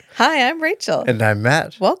Hi, I'm Rachel. And I'm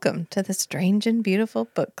Matt. Welcome to the Strange and Beautiful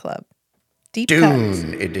Book Club. Deep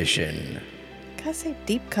Dune cut. edition. Gotta say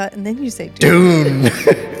deep cut, and then you say Dune. Dune.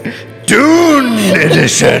 Dune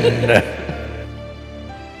edition.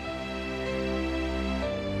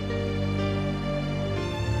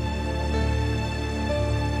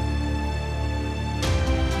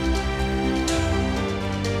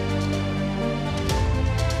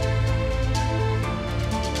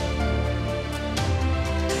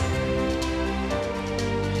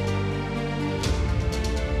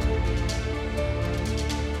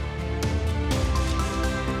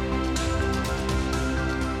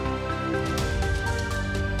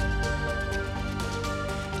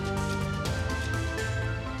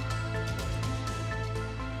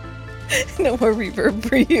 No more reverb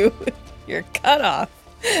for you. You're cut off.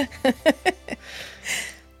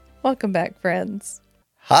 Welcome back, friends.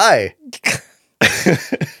 Hi.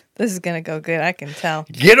 This is going to go good, I can tell.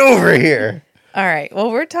 Get over here. All right. Well,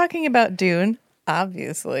 we're talking about Dune,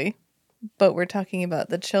 obviously. But we're talking about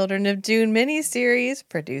the Children of Dune miniseries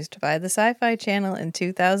produced by the Syfy channel in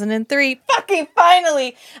 2003. Fucking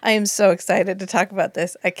finally! I am so excited to talk about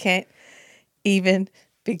this. I can't even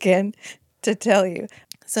begin to tell you.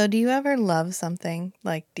 So do you ever love something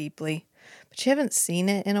like deeply, but you haven't seen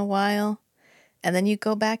it in a while? And then you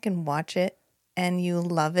go back and watch it and you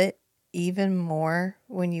love it even more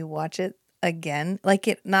when you watch it again? Like,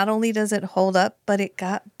 it not only does it hold up, but it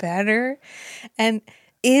got better. And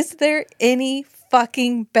is there any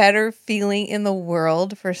fucking better feeling in the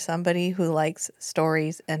world for somebody who likes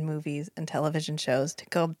stories and movies and television shows to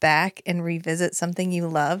go back and revisit something you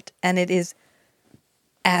loved and it is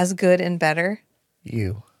as good and better?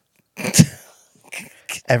 You.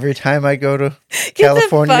 Every time I go to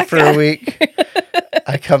California for a week,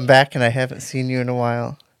 I come back and I haven't seen you in a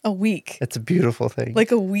while. A week. It's a beautiful thing.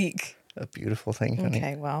 Like a week. A beautiful thing, honey.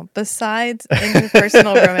 Okay, well, besides in your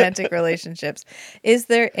personal romantic relationships, is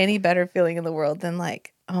there any better feeling in the world than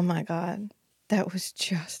like, oh my God, that was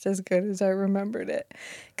just as good as I remembered it?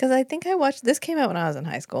 Because I think this came out when I was in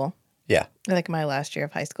high school. Yeah. Like my last year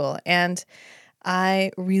of high school. And I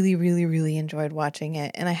really, really, really enjoyed watching it.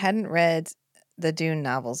 And I hadn't read the Dune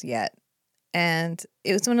novels yet. And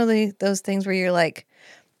it was one of those things where you're like,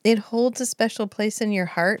 it holds a special place in your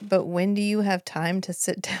heart, but when do you have time to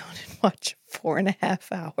sit down and watch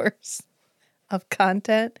 4.5 hours of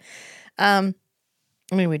content? I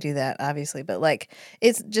mean, we do that, obviously, but like,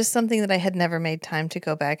 it's just something that I had never made time to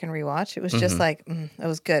go back and rewatch. It was just like, it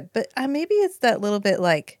was good. But maybe it's that little bit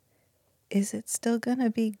like, is it still going to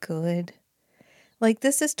be good? Like,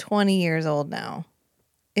 this is 20 years old now.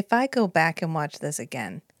 If I go back and watch this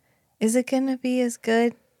again, is it going to be as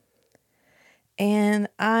good? And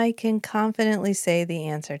I can confidently say the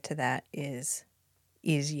answer to that is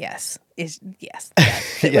yes. Is yes.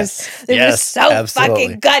 It was so absolutely.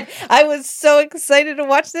 fucking good. I was so excited to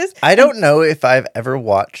watch this. I don't know if I've ever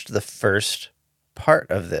watched the first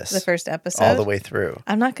part of this. The first episode. All the way through.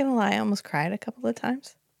 I'm not going to lie. I almost cried a couple of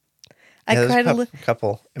times. I cried a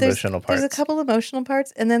couple emotional parts. There's a couple emotional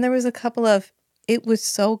parts. And then there was a couple of, it was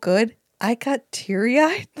so good. I got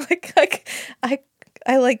teary-eyed.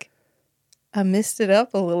 I missed it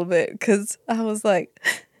up a little bit because I was like,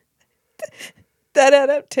 that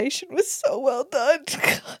adaptation was so well done.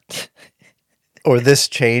 Or this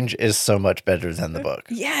change is so much better than the book.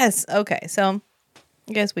 Yes. Okay. So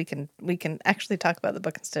I guess we can actually talk about the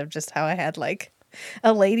book instead of just how I had like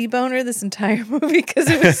a lady boner this entire movie because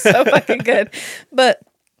it was so fucking good. But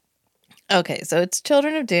okay, so it's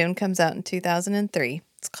Children of Dune, comes out in 2003.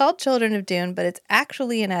 It's called Children of Dune, but it's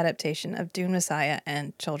actually an adaptation of Dune Messiah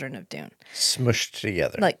and Children of Dune. Smushed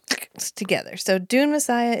together. Like, together. So Dune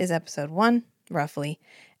Messiah is episode 1, roughly,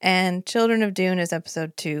 and Children of Dune is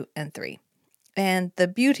episode 2 and 3. And the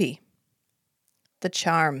beauty, the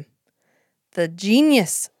charm, the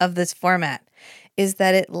genius of this format is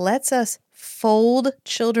that it lets us fold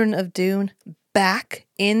Children of Dune back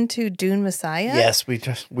into Dune Messiah. Yes, we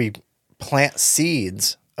plant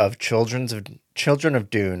seeds of Children of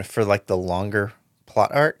Dune for like the longer plot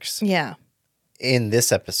arcs. Yeah. In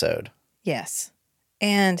this episode. Yes.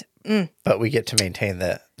 And but we get to maintain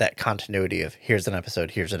that continuity of here's an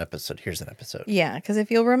episode, here's an episode, here's an episode. Yeah, because if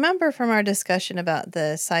you'll remember from our discussion about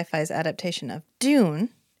the Syfy's adaptation of Dune,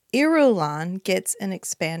 Irulan gets an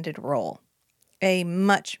expanded role. A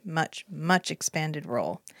much, much, much expanded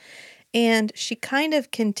role. And she kind of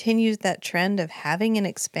continues that trend of having an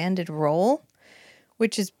expanded role,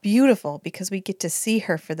 which is beautiful because we get to see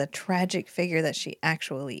her for the tragic figure that she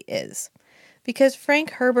actually is. Because Frank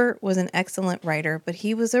Herbert was an excellent writer, but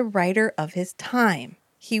he was a writer of his time.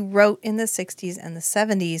 He wrote in the 60s and the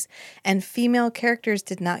 70s, and female characters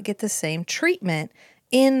did not get the same treatment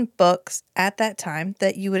in books at that time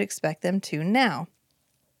that you would expect them to now.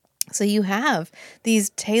 So you have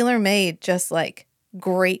these tailor-made, just like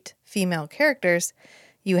great female characters.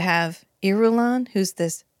 You have Irulan, who's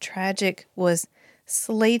this tragic, was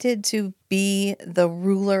slated to be the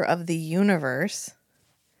ruler of the universe,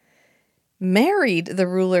 married the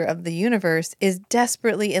ruler of the universe, is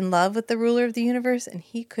desperately in love with the ruler of the universe, and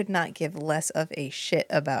he could not give less of a shit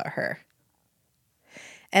about her.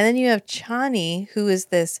 And then you have Chani, who is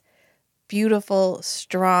this beautiful,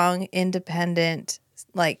 strong, independent,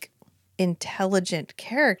 like intelligent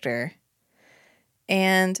character.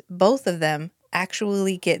 And both of them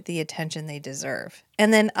actually get the attention they deserve.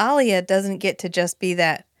 And then Alia doesn't get to just be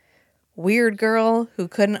that weird girl who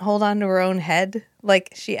couldn't hold on to her own head.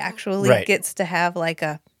 Like, she actually gets to have like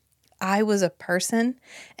I was a person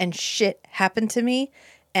and shit happened to me.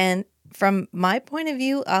 And from my point of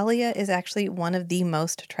view, Alia is actually one of the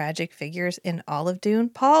most tragic figures in all of Dune.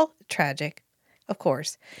 Paul, tragic, of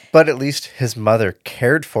course. But at least his mother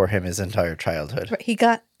cared for him his entire childhood. He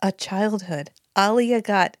got a childhood. Alia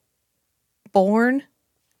got born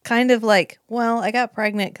kind of like, well, I got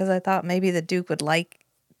pregnant because I thought maybe the Duke would like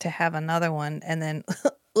to have another one. And then,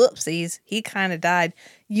 oopsies, he kind of died.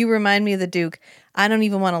 You remind me of the Duke. I don't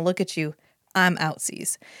even want to look at you. I'm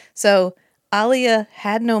outsies. So Alia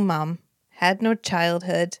had no mom, had no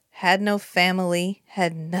childhood, had no family,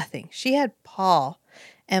 had nothing. She had Paul,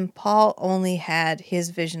 and Paul only had his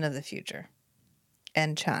vision of the future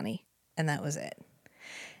and Chani, and that was it.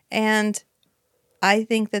 And I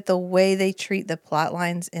think that the way they treat the plot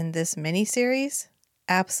lines in this miniseries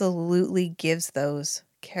absolutely gives those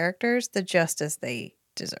characters the justice they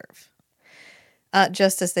deserve.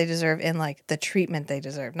 Justice they deserve in like the treatment they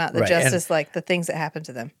deserve, not the justice like the things that happen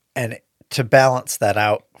to them. And to balance that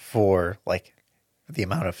out for like the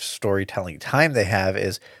amount of storytelling time they have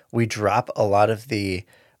is we drop a lot of the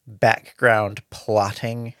background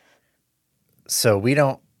plotting. So we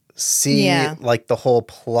don't see like the whole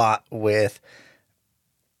plot with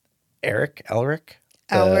Elric,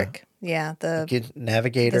 the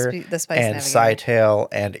navigator, the spice and navigator. Sytail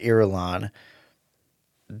and Irulan.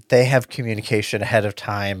 They have communication ahead of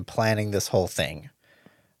time, planning this whole thing.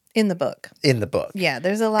 In the book. Yeah,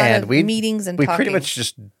 there's a lot of meetings and we talking. pretty much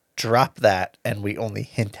just drop that and we only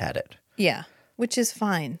hint at it. Yeah, which is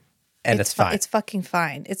fine. And it's fine. It's fucking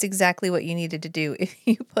fine. It's exactly what you needed to do. If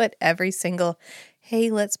you put every single, hey,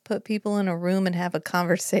 let's put people in a room and have a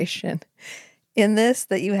conversation in this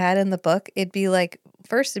that you had in the book, it'd be like,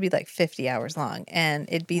 first it'd be like 50 hours long, and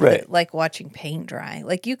it'd be like watching paint dry.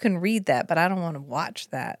 Like, you can read that, but I don't want to watch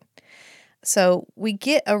that. So we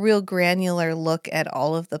get a real granular look at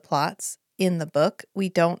all of the plots in the book. We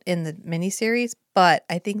don't in the miniseries, but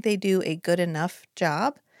I think they do a good enough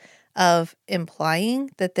job of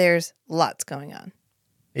implying that there's lots going on.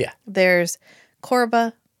 Yeah. There's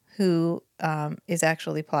Korba, who is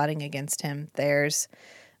actually plotting against him. There's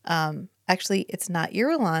actually, it's not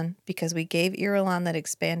Irulan, because we gave Irulan that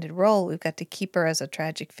expanded role. We've got to keep her as a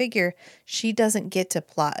tragic figure. She doesn't get to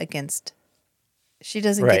plot against. She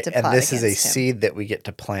doesn't get to plot against him. And this is a him. seed that we get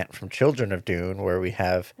to plant from Children of Dune, where we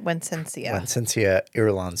have Wencencia,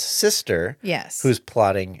 Irulan's sister, who's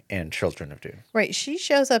plotting in Children of Dune. Right. She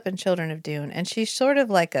shows up in Children of Dune, and she's sort of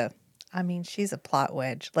like she's a plot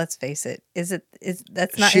wedge. Let's face it.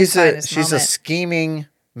 That's not his finest moment. She's a scheming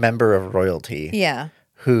member of royalty. Yeah.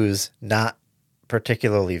 Who's not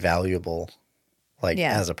particularly valuable,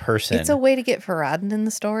 as a person. It's a way to get Farad'n in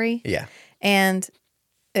the story. Yeah. And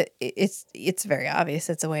it's very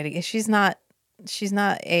obvious it's a way to get. She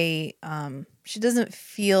doesn't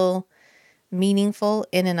feel meaningful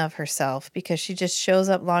in and of herself, because she just shows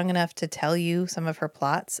up long enough to tell you some of her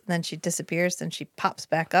plots, and then she disappears, then she pops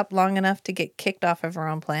back up long enough to get kicked off of her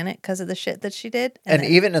own planet because of the shit that she did. And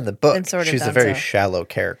even in the book, she's a very shallow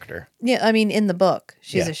character. Yeah, I mean, in the book,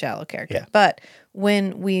 she's a shallow character. Yeah. But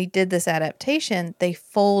when we did this adaptation, they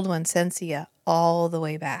fold Wencencia all the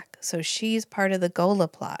way back. So she's part of the Gola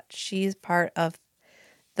plot. She's part of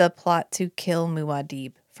the plot to kill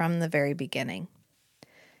Muad'Dib from the very beginning.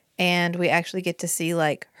 And we actually get to see,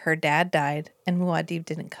 her dad died and Muad'Dib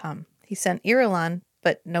didn't come. He sent Irulan,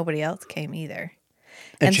 but nobody else came either.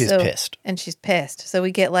 And she's pissed. And she's pissed. So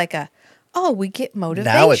we get we get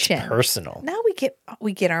motivation. Now it's personal. Now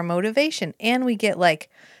we get our motivation. And we get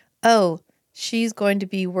she's going to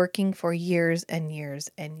be working for years and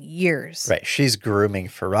years and years. Right. She's grooming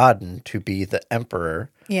Farad'n to be the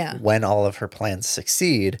emperor when all of her plans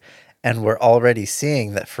succeed. And we're already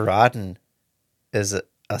seeing that Farad'n is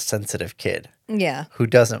a sensitive kid. Yeah. Who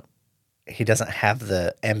doesn't... he doesn't have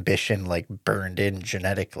the ambition like burned in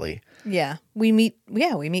genetically. Yeah. We meet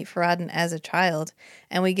Farad'n as a child,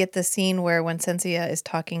 and we get the scene where when Sensia is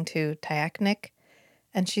talking to Tyaknik,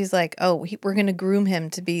 and she's like, "Oh, we're going to groom him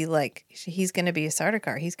to be like, he's going to be a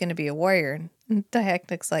Sardaukar. He's going to be a warrior." And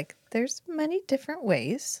Tyaknik's like, "There's many different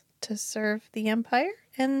ways to serve the Empire,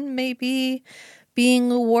 and maybe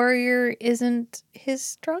being a warrior isn't his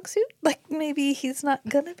strong suit. Like, maybe he's not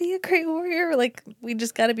going to be a great warrior. Like, we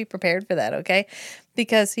just got to be prepared for that, okay?"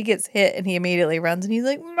 Because he gets hit and he immediately runs and he's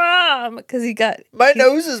like, "Mom!" Because My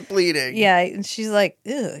nose is bleeding. Yeah, and she's like,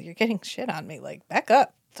 "Ew, you're getting shit on me. Like, back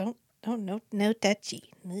up. No touchy.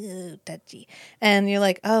 No touchy." And you're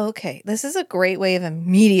like, "Oh, okay. This is a great way of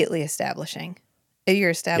immediately establishing. You're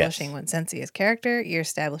establishing Sensia's character. You're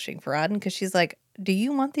establishing Farad'n, because she's like, 'Do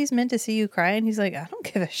you want these men to see you cry?' And he's like, 'I don't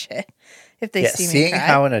give a shit if they see me seeing cry.'"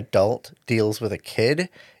 how an adult deals with a kid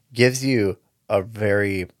gives you a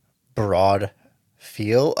very broad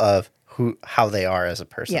feel of how they are as a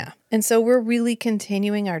person. Yeah. And so we're really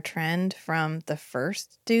continuing our trend from the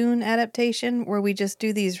first Dune adaptation, where we just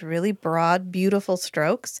do these really broad, beautiful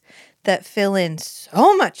strokes that fill in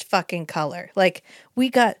so much fucking color. Like, we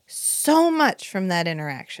got so much from that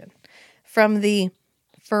interaction. From the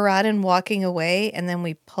Farad'n walking away, and then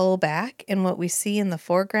we pull back, and what we see in the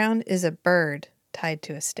foreground is a bird tied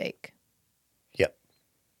to a stake. Yep.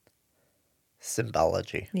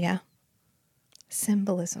 Symbology. Yeah.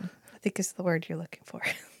 Symbolism, I think, is the word you're looking for.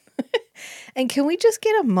 And can we just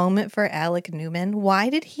get a moment for Alec Newman? Why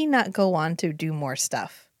did he not go on to do more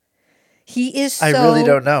stuff? He is so I really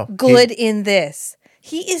don't know. Good in this.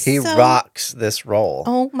 He rocks this role.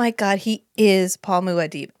 Oh my God, he is Paul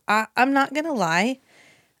Muad'Dib. I'm not going to lie.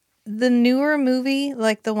 The newer movie,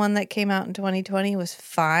 like the one that came out in 2020, was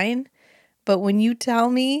fine. But when you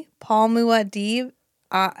tell me Paul Muad'Dib,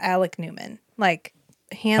 Alec Newman, like,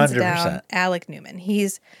 hands 100%. down, Alec Newman.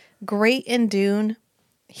 He's great in Dune.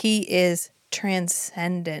 He is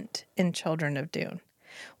transcendent in Children of Dune.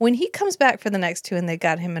 When he comes back for the next two and they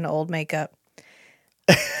got him in old makeup,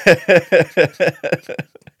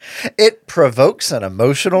 it provokes an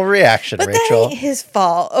emotional reaction, but Rachel. that ain't his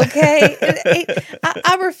fault, okay?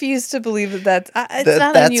 I refuse to believe that it's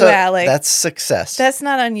not on you, Alec. That's success. That's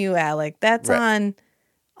not on you, Alec. That's right.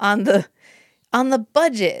 on the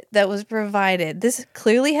budget that was provided. This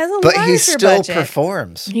clearly has a larger budget. But he still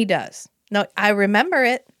performs. He does. No, I remember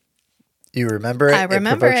it. You remember it? I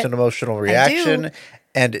remember it provokes an emotional reaction. I do.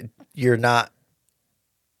 And you're not...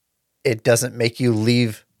 It doesn't make you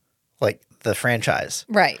leave, like, the franchise.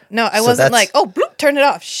 Right. No, I wasn't like, "Oh, bloop, turn it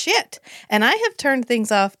off." Shit. And I have turned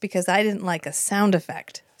things off because I didn't like a sound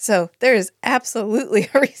effect. So there is absolutely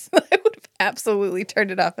a reason I would have absolutely turned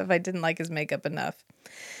it off if I didn't like his makeup enough.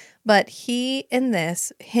 But he in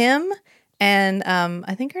this, him and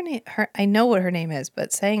I think I know what her name is,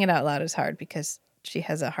 but saying it out loud is hard because she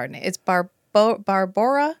has a hard name. It's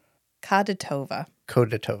Barbora Kodotova.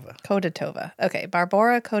 Kodotova. Okay,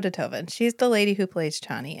 Barbora Kodotova. And she's the lady who plays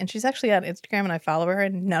Chani. And she's actually on Instagram, and I follow her,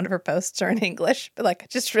 and none of her posts are in English. But, like, I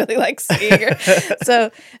just really like seeing her.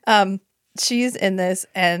 So she's in this,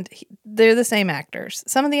 and they're the same actors.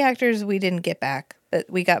 Some of the actors we didn't get back, but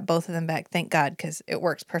we got both of them back, thank God, because it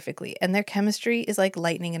works perfectly. And their chemistry is like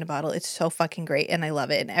lightning in a bottle. It's so fucking great, and I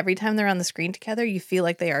love it. And every time they're on the screen together, you feel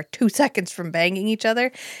like they are 2 seconds from banging each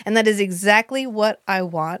other. And that is exactly what I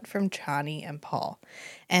want from Chani and Paul.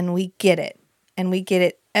 And we get it. And we get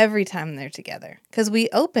it every time they're together. Because we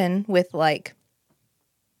open with, like,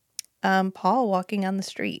 Paul walking on the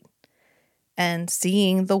street and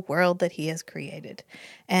seeing the world that he has created.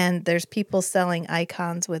 And there's people selling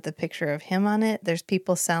icons with a picture of him on it. There's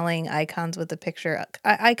people selling icons with a picture,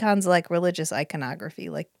 icons like religious iconography,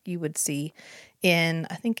 like you would see in,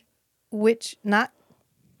 I think, which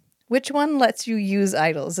one lets you use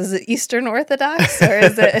idols? Is it Eastern Orthodox or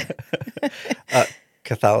is it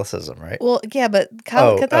Catholicism, right? Well, yeah, but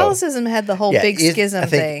Catholicism had the whole big schism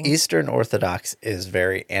thing. Eastern Orthodox is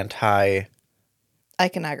very anti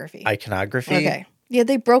iconography. Okay. Yeah,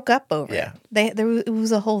 they broke up over it. It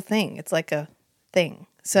was a whole thing. It's like a thing.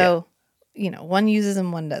 So, one uses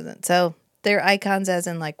them, one doesn't. So they're icons as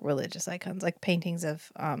in, like, religious icons, like paintings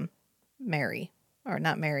of Mary. Or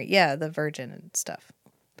not Mary. Yeah, the Virgin and stuff.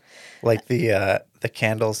 Like the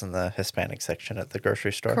candles in the Hispanic section at the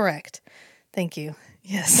grocery store. Correct. Thank you.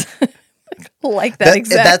 Yes. Like that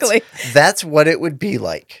exactly. That's what it would be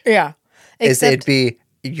like. Yeah. It'd be...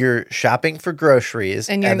 You're shopping for groceries,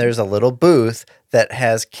 and there's a little booth that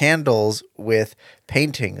has candles with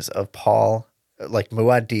paintings of Paul, like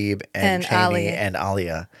Muad'Dib and Chani and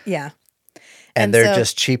Alia. Yeah. And they're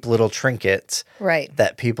just cheap little trinkets right.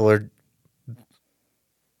 that people are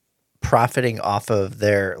profiting off of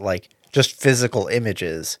their like just physical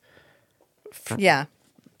images, Yeah.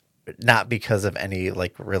 not because of any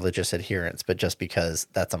like religious adherence, but just because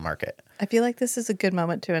that's a market. I feel like this is a good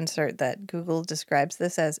moment to insert that Google describes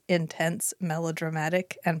this as intense,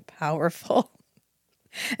 melodramatic, and powerful.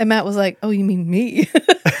 And Matt was like, "Oh, you mean me?"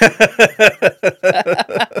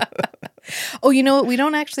 Oh, you know what? We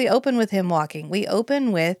don't actually open with him walking. We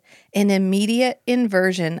open with an immediate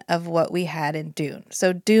inversion of what we had in Dune.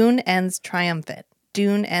 So Dune ends triumphant.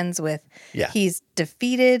 Dune ends with he's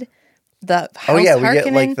defeated the House we Harkonnen.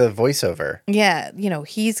 get like the voiceover. Yeah,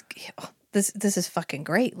 he's this is fucking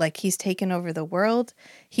great. Like he's taken over the world.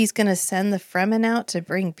 He's gonna send the Fremen out to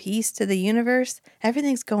bring peace to the universe.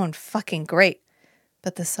 Everything's going fucking great.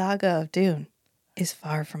 But the saga of Dune is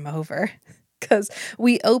far from over. Because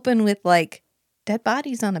we open with like dead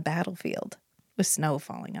bodies on a battlefield with snow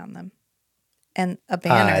falling on them. And a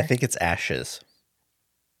banner. I think it's ashes.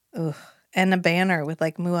 Ugh. And a banner with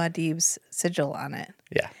like Muad'Dib's sigil on it.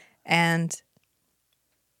 Yeah. And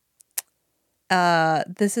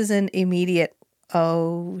this is an immediate,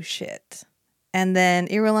 oh shit. And then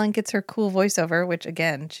Irulan gets her cool voiceover, which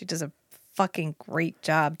again, she does a fucking great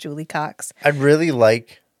job, Julie Cox. I'd really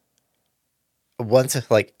like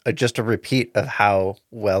just a repeat of how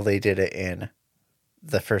well they did it in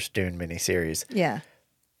the first Dune miniseries. Yeah.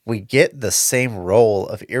 We get the same role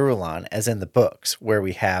of Irulan as in the books, where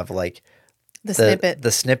we have like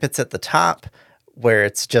the snippets at the top, where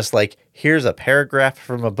it's just like, here's a paragraph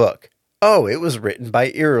from a book. Oh, it was written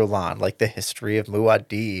by Irulan, like the history of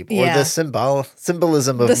Muad'Dib or the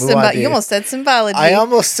symbolism of Muad'Dib. You almost said symbology. I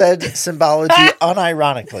almost said symbology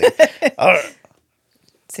unironically.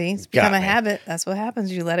 See, it's become a habit. That's what happens.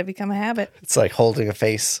 You let it become a habit. It's like holding a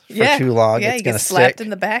face for too long. Yeah, it's you going get to slapped stick. in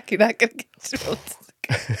the back. You're not going to get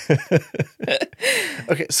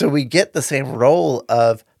Okay, so we get the same role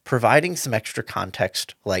of providing some extra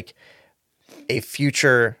context, like a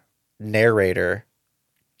future narrator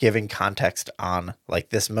giving context on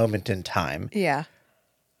like this moment in time. Yeah.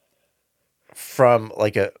 From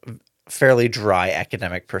like a fairly dry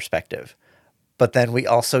academic perspective. But then we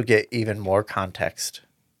also get even more context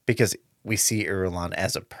because we see Irulan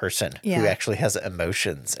as a person who actually has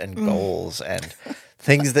emotions and goals and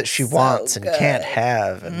things that she wants and can't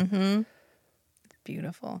have. And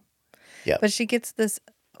beautiful. Yeah. But she gets this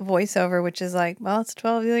voiceover, which is like, well, it's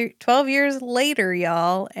 12 years later,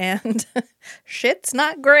 y'all, and shit's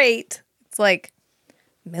not great. It's like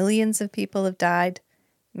millions of people have died.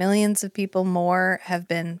 Millions of people more have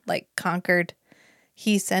been like conquered.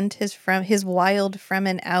 He sent his wild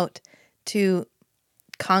Fremen out to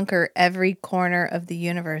conquer every corner of the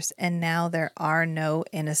universe, and now there are no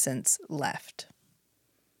innocents left.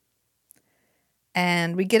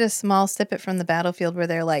 And we get a small snippet from the battlefield where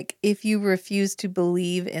they're like, if you refuse to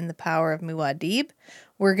believe in the power of Muad'Dib,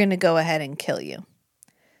 we're going to go ahead and kill you.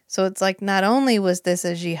 So it's like, not only was this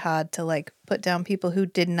a jihad to like put down people who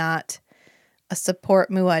did not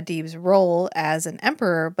support Muad'Dib's role as an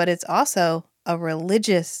emperor, but it's also a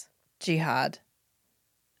religious jihad,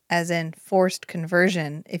 as in forced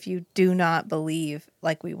conversion. If you do not believe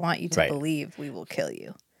like we want you to believe, we will kill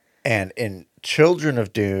you. And in Children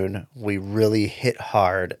of Dune, we really hit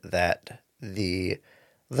hard that the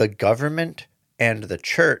government and the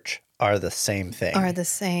church are the same thing.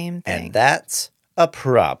 And that's a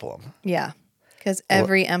problem. Yeah. Because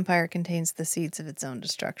every empire contains the seeds of its own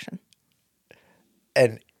destruction.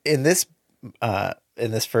 And in this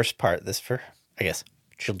first part, I guess,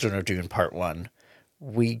 Children of Dune Part 1,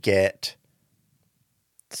 we get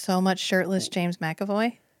so much shirtless James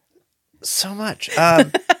McAvoy. So much.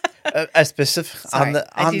 A specific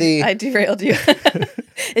I derailed you.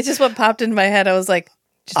 It's just what popped into my head. I was like,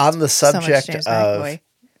 on the subject of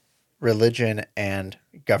religion and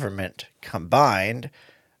government combined,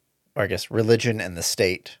 or I guess religion and the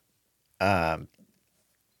state,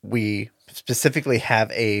 we specifically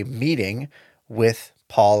have a meeting with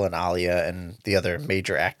Paul and Alia and the other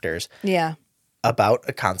major actors about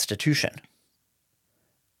a constitution.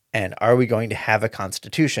 And are we going to have a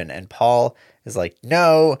constitution? And Paul is like,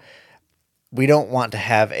 no, we don't want to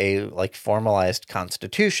have a like formalized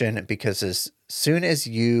constitution, because as soon as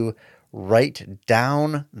you write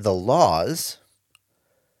down the laws,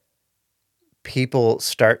 people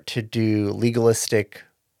start to do legalistic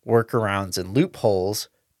workarounds and loopholes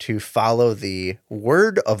to follow the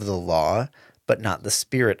word of the law, but not the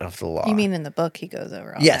spirit of the law. You mean in the book he goes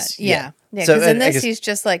over all that? Yeah. Because in this he's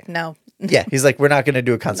just like, no. Yeah, he's like, we're not going to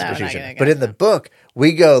do a constitution. But in the book,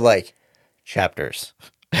 we go like chapters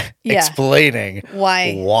explaining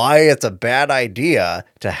why it's a bad idea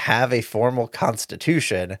to have a formal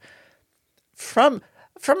constitution from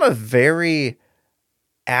from a very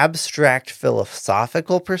abstract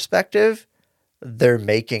philosophical perspective, they're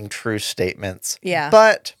making true statements. Yeah.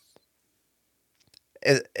 But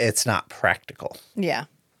it's not practical. Yeah.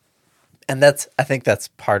 And I think that's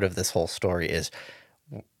part of this whole story is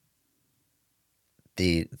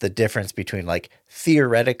the difference between like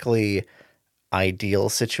theoretically ideal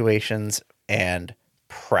situations and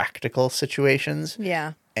practical situations.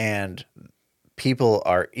 Yeah. And people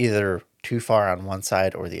are either too far on one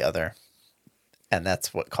side or the other. And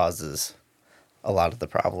that's what causes a lot of the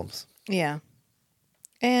problems. Yeah.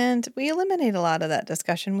 And we eliminate a lot of that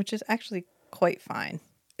discussion, which is actually quite fine.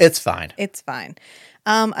 It's fine. It's fine.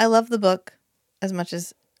 I love the book as much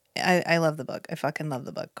as I love the book. I fucking love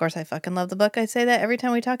the book. Of course, I fucking love the book. I say that every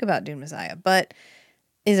time we talk about Dune Messiah. But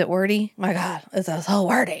is it wordy? My God, it's so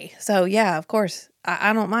wordy. So, yeah, of course,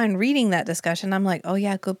 I don't mind reading that discussion. I'm like, oh,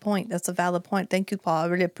 yeah, good point. That's a valid point. Thank you, Paul. I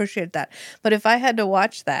really appreciate that. But if I had to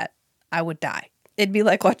watch that, I would die. It'd be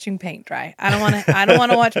like watching paint dry. I don't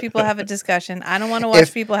want to watch people have a discussion. I don't want to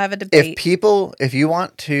watch people have a debate. If you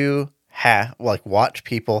want to watch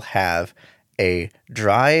people have a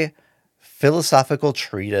dry philosophical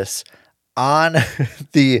treatise on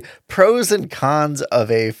the pros and cons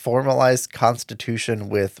of a formalized constitution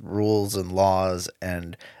with rules and laws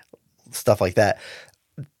and stuff like that,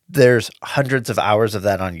 there's hundreds of hours of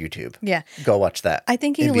that on YouTube. Yeah. Go watch that. I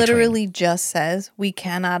think he literally just says we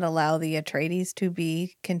cannot allow the Atreides to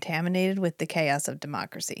be contaminated with the chaos of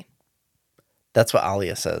democracy. That's what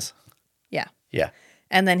Alia says. Yeah. Yeah.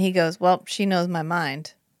 And then he goes, well, she knows my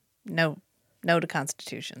mind. No to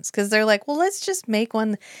constitutions. Because they're like, well, let's just make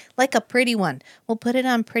one like a pretty one. We'll put it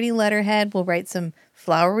on pretty letterhead. We'll write some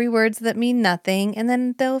flowery words that mean nothing. And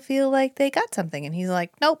then they'll feel like they got something. And he's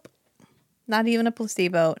like, nope. Not even a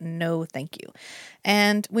placebo. No, thank you.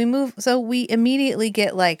 And we move. So we immediately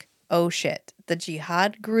get like, oh shit. The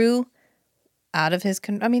jihad grew out of his,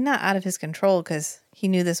 not out of his control because he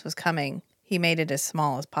knew this was coming. He made it as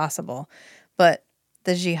small as possible. But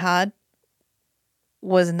the jihad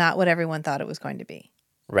was not what everyone thought it was going to be.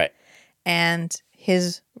 Right. And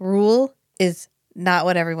his rule is not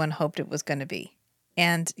what everyone hoped it was going to be.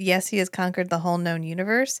 And yes, he has conquered the whole known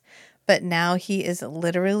universe, but now he is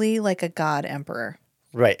literally like a god emperor.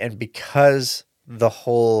 Right. And because the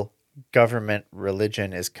whole government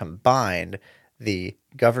religion is combined, the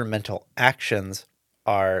governmental actions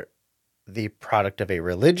are the product of a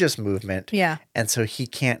religious movement. Yeah. And so he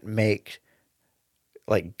can't make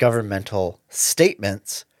like governmental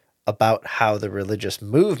statements about how the religious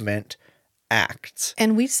movement acts.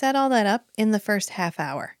 And we set all that up in the first half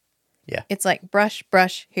hour. Yeah. It's like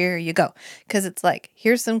brush, here you go. Because it's like,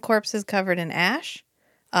 here's some corpses covered in ash.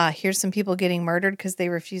 Here's some people getting murdered because they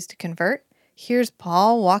refuse to convert. Here's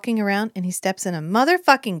Paul walking around and he steps in a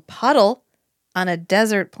motherfucking puddle on a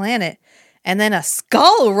desert planet. And then a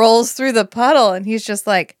skull rolls through the puddle and he's just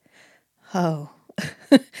like, oh,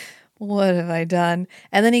 what have I done?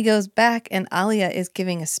 And then he goes back and Alia is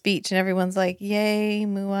giving a speech and everyone's like, yay,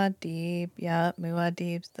 Muad'Dib. Yeah,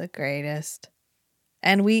 Muad'Dib's the greatest.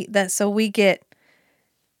 And we get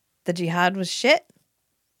the jihad was shit.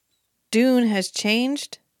 Dune has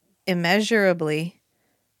changed immeasurably.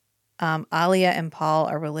 Alia and Paul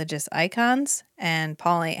are religious icons and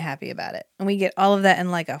Paul ain't happy about it. And we get all of that in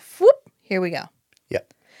like a whoop, here we go.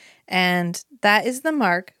 Yep. And that is the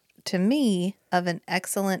mark to me of an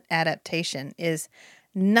excellent adaptation is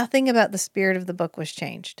nothing about the spirit of the book was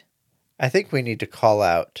changed. I think we need to call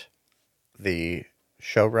out the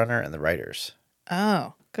showrunner and the writers.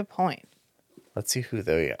 Oh, good point. Let's see who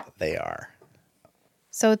they are.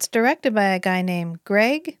 So it's directed by a guy named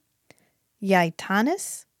Greg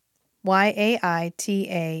Yaitanes,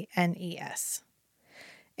 Yaitanes.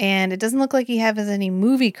 And it doesn't look like he has any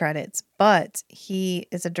movie credits, but he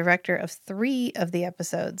is a director of 3 of the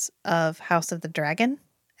episodes of House of the Dragon,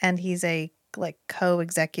 and he's a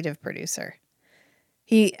co-executive producer.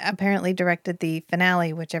 He apparently directed the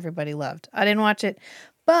finale, which everybody loved. I didn't watch it,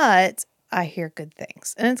 but I hear good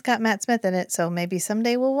things. And it's got Matt Smith in it, so maybe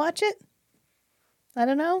someday we'll watch it. I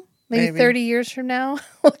don't know. Maybe 30 years from now,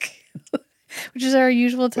 which is our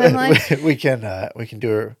usual timeline. we can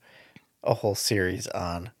do a whole series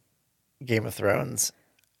on Game of Thrones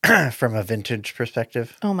from a vintage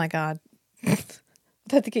perspective. Oh my God. I'd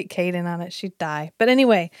have to get Kate in on it. She'd die. But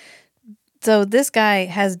anyway, so this guy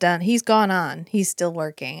he's gone on. He's still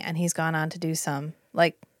working and he's gone on to do some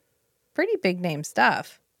pretty big name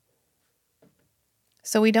stuff.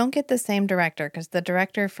 So we don't get the same director because the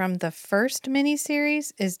director from the first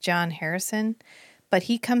miniseries is John Harrison, but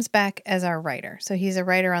he comes back as our writer. So he's a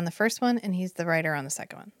writer on the first one and he's the writer on the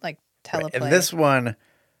second one, teleplay. Right. And this one,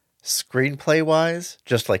 screenplay wise,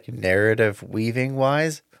 just like narrative weaving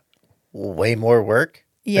wise, way more work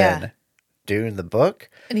Yeah. than Dune the book.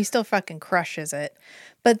 And he still fucking crushes it.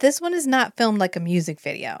 But this one is not filmed like a music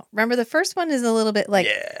video. Remember, the first one is a little bit like,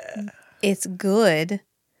 it's good,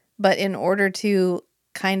 but in order to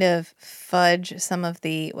kind of fudge some of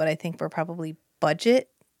the, what I think were probably budget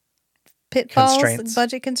pitfalls,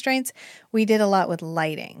 budget constraints, we did a lot with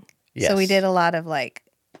lighting. Yes. So we did a lot of like,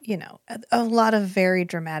 a lot of very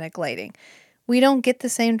dramatic lighting. We don't get the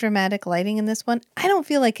same dramatic lighting in this one. I don't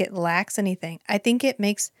feel like it lacks anything. I think it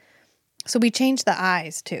makes... So we changed the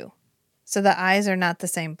eyes too. So the eyes are not the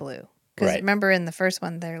same blue. Because remember in the first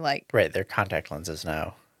one, they're like... Right, they're contact lenses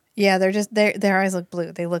now. Yeah, they're just... Their eyes look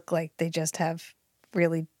blue. They look like they just have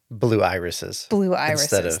really... Blue irises.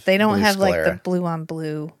 They don't have like the blue on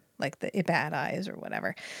blue, like the bad eyes or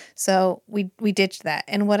whatever. So we ditched that.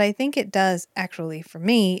 And what I think it does actually for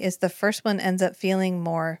me is the first one ends up feeling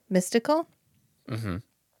more mystical. Mm-hmm.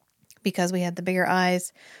 Because we had the bigger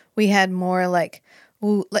eyes. We had more like...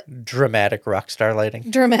 Ooh, dramatic rock star lighting.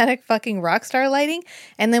 Dramatic fucking rock star lighting.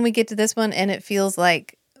 And then we get to this one and it feels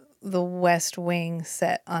like the West Wing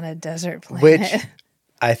set on a desert planet. Which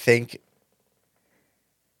I think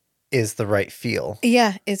is the right feel.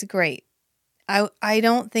 Yeah, it's great. I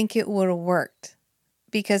don't think it would have worked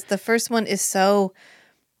because the first one is so...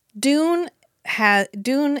 Dune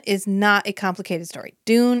is not a complicated story.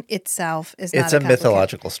 Dune itself is not. It's a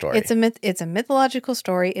mythological story. It's a mythological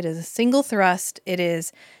story. It is a single thrust. It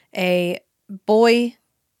is a boy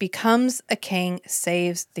becomes a king,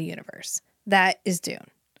 saves the universe. That is Dune.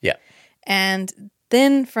 Yeah. And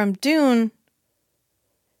then from Dune,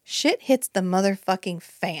 shit hits the motherfucking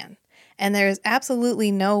fan. And there is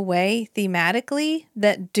absolutely no way thematically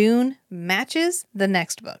that Dune matches the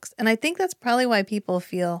next books. And I think that's probably why people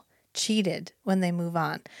feel cheated when they move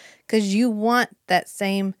on, because you want that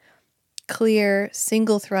same clear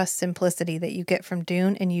single thrust simplicity that you get from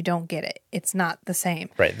Dune, and you don't get it. It's not the same.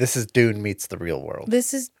 Right. This is Dune meets the real world.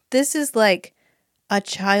 This is like a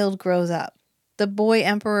child grows up. The boy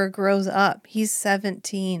emperor grows up. He's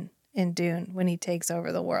 17 in Dune when he takes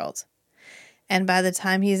over the world. And by the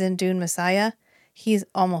time he's in Dune Messiah, he's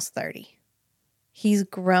almost 30. He's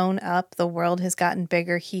grown up. The world has gotten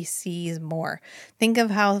bigger. He sees more. Think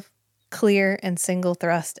of how clear and single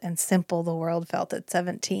thrust and simple the world felt at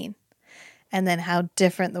 17. And then how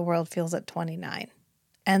different the world feels at 29.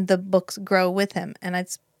 And the books grow with him. And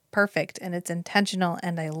it's perfect and it's intentional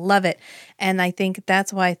and I love it. And I think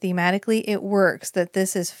that's why thematically it works, that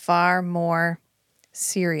this is far more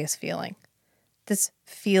serious feeling. This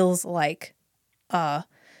feels like a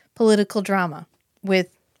political drama with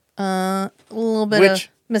a little bit of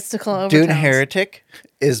mystical overtones. Dune Heretic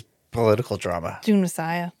is political drama. Dune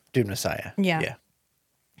Messiah. Dune Messiah. Yeah.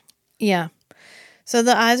 Yeah. So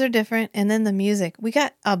the eyes are different. And then the music. We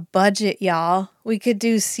got a budget, y'all. We could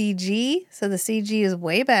do CG. So the CG is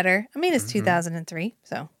way better. I mean, it's 2003.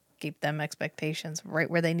 So keep them expectations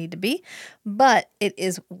right where they need to be. But it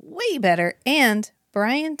is way better. And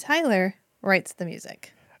Brian Tyler writes the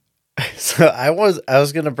music. So I was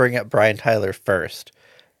going to bring up Brian Tyler first.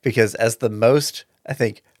 Because as the most, I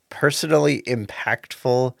think, personally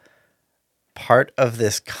impactful part of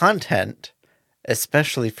this content,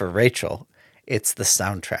 especially for Rachel, it's the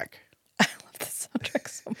soundtrack. I love the soundtrack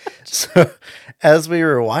so much. So as we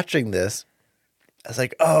were watching this, I was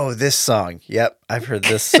like, oh, this song. Yep, I've heard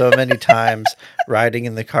this so many times, riding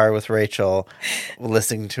in the car with Rachel,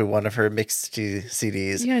 listening to one of her mixed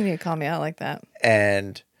CDs. You don't need to call me out like that.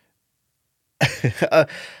 And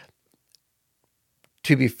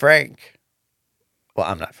to be frank, well,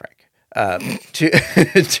 I'm not frank.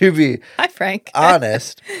 To be Hi, Frank.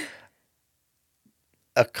 honest,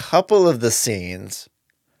 a couple of the scenes,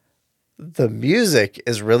 the music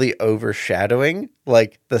is really overshadowing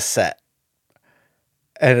like the set.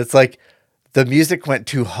 And it's like the music went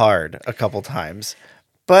too hard a couple times,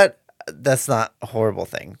 but that's not a horrible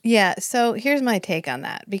thing. Yeah. So here's my take on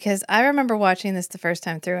that, because I remember watching this the first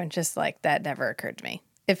time through and just like that never occurred to me.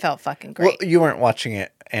 It felt fucking great. Well, you weren't watching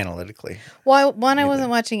it analytically. Well, I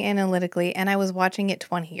wasn't watching analytically, and I was watching it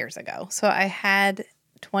 20 years ago. So I had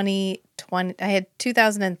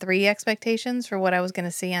 2003 expectations for what I was going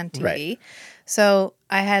to see on TV. Right. So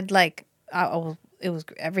I had like,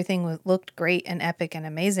 everything looked great and epic and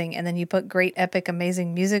amazing. And then you put great, epic,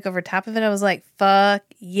 amazing music over top of it. I was like, fuck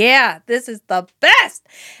yeah, this is the best.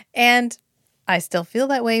 And I still feel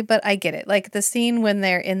that way, but I get it. Like the scene when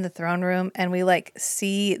they're in the throne room and we like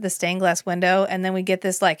see the stained glass window and then we get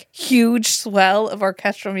this like huge swell of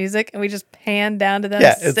orchestral music and we just pan down to them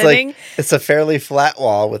it's sitting. like it's a fairly flat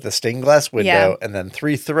wall with a stained glass window and then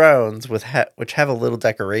 3 thrones with which have a little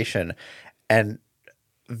decoration. And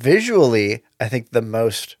visually, I think the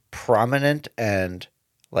most prominent and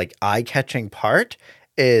like eye-catching part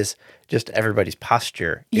is just everybody's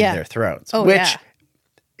posture in their thrones, which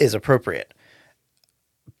is appropriate.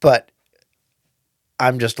 But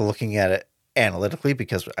I'm just looking at it analytically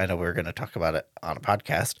because I know we're going to talk about it on a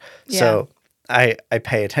podcast. Yeah. So I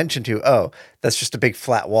pay attention to, that's just a big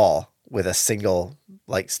flat wall with a single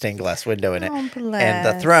like stained glass window in it. Bless. And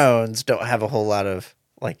the thrones don't have a whole lot of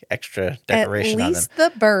like extra decoration on them. At least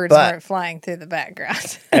the birds weren't flying through the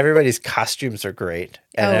background. Everybody's costumes are great.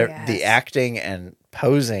 And the acting and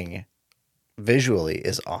posing visually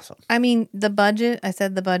is awesome. I mean, I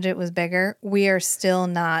said the budget was bigger. We are still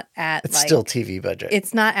not at it's still TV budget.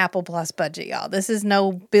 It's not Apple Plus budget, y'all. This is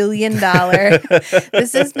no $1 billion.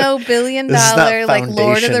 This is no $1 billion like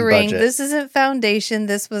Lord of the Rings. This isn't Foundation.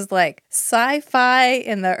 This was like Syfy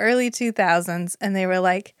in the early 2000s. And they were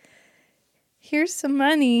like, here's some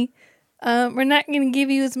money. We're not going to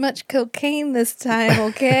give you as much cocaine this time,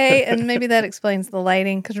 okay? And maybe that explains the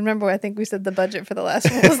lighting. Because remember, I think we said the budget for the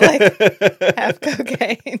last one was like half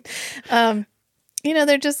cocaine.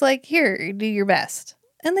 They're just like, here, do your best.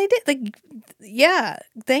 And they did. Like, yeah,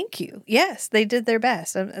 thank you. Yes, they did their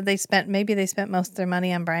best. They spent most of their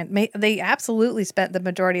money on Brian. They absolutely spent the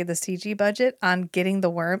majority of the CG budget on getting the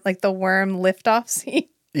worm liftoff scene.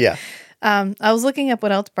 Yeah. I was looking up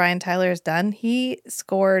what else Brian Tyler has done. He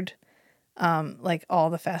scored like all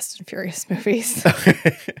the Fast and Furious movies.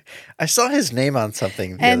 I saw his name on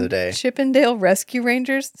something the other day. Chippendale Rescue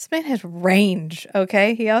Rangers. This man has range,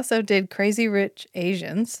 okay? He also did Crazy Rich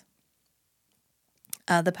Asians.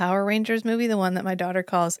 The Power Rangers movie, the one that my daughter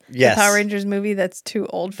calls the Power Rangers movie that's too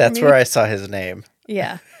old for me. That's where I saw his name.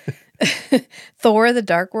 Yeah. Thor, The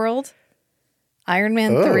Dark World. Iron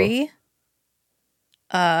Man 3.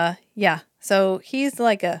 Yeah. So he's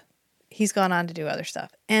gone on to do other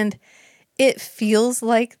stuff. And it feels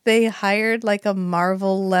like they hired like a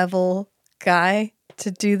Marvel level guy to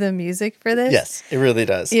do the music for this. Yes, it really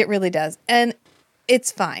does. It really does. And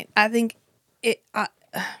it's fine. I think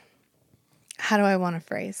how do I want to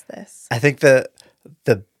phrase this? I think the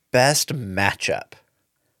best matchup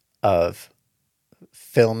of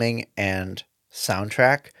filming and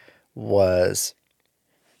soundtrack was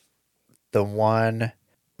the one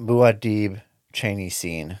Muad'Dib Cheney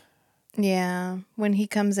scene. Yeah, when he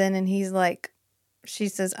comes in and he's like, she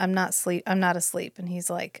says, I'm not asleep. And he's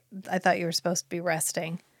like, I thought you were supposed to be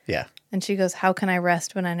resting. Yeah. And she goes, how can I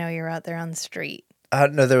rest when I know you're out there on the street?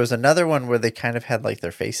 No, there was another one where they kind of had like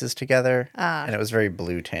their faces together, and it was very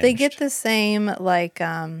blue tinged. They get the same like they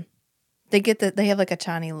have like a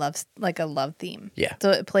Chani love theme. Yeah.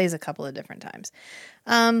 So it plays a couple of different times.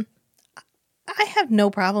 I have no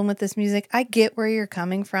problem with this music. I get where you're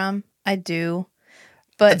coming from. I do.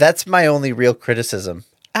 But that's my only real criticism.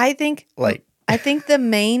 I think the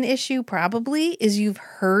main issue probably is you've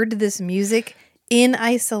heard this music in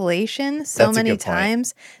isolation so many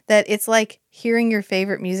times that it's like hearing your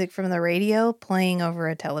favorite music from the radio playing over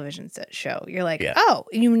a television show. You're like, oh,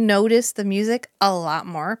 you notice the music a lot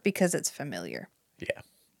more because it's familiar. Yeah.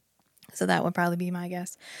 So that would probably be my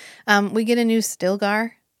guess. We get a new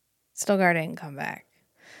Stilgar. Stilgar didn't come back.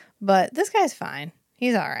 But this guy's fine.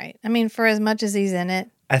 He's all right. I mean, for as much as he's in it.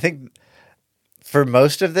 I think for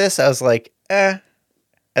most of this, I was like, as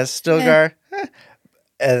Stilgar.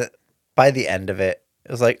 By the end of it,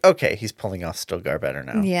 it was like, okay, he's pulling off Stilgar better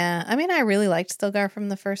now. Yeah. I mean, I really liked Stilgar from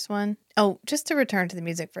the first one. Oh, just to return to the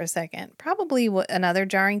music for a second. Probably another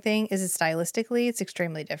jarring thing is stylistically, it's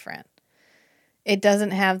extremely different. It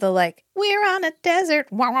doesn't have the like, we're on a desert.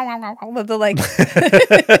 The like,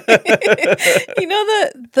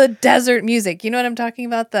 the desert music. You know what I'm talking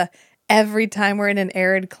about? Every time we're in an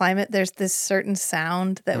arid climate, there's this certain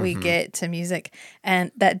sound that we get to music.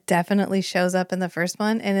 And that definitely shows up in the first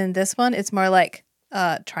one. And in this one, it's more like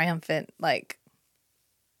triumphant, like,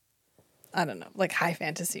 I don't know, like high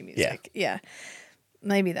fantasy music. Yeah.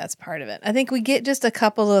 Maybe that's part of it. I think we get just a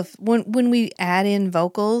couple of, when we add in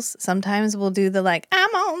vocals, sometimes we'll do the like,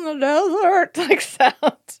 I'm on the desert, like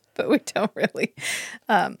sound. But we don't really,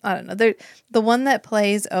 I don't know. The one that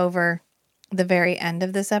plays over the very end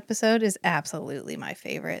of this episode is absolutely my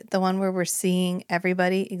favorite. The one where we're seeing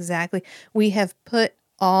everybody exactly. We have put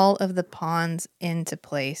all of the pawns into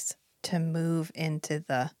place to move into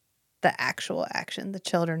the actual action, the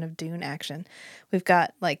Children of Dune action. We've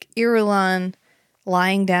got like Irulan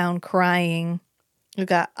lying down, crying. We've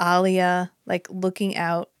got Alia, like, looking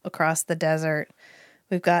out across the desert.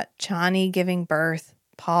 We've got Chani giving birth.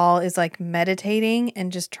 Paul is, like, meditating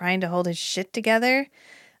and just trying to hold his shit together.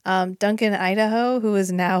 Duncan Idaho, who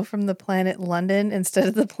is now from the planet London instead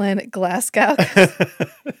of the planet Glasgow,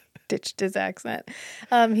 ditched his accent.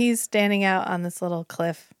 He's standing out on this little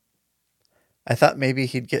cliff. I thought maybe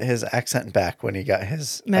he'd get his accent back when he got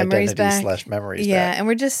his Memories identity back. / memories Yeah, back. and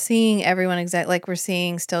we're just seeing everyone like we're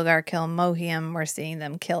seeing Stilgar kill Mohiam. We're seeing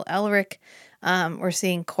them kill Elric. We're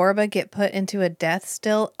seeing Korba get put into a death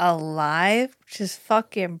still alive, which is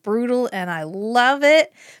fucking brutal, and I love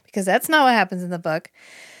it because that's not what happens in the book.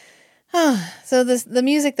 So the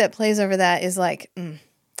music that plays over that is like,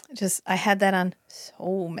 just I had that on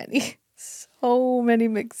so many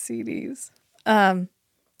mixed CDs.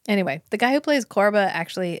 Anyway, the guy who plays Korba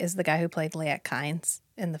actually is the guy who played Leak Kynes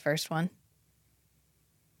in the first one.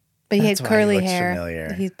 But he That's had why he curly looks hair.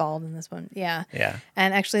 familiar. He's bald in this one. Yeah. Yeah.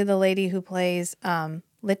 And actually the lady who plays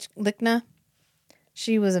Lichna,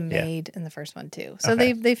 she was a maid in the first one too. So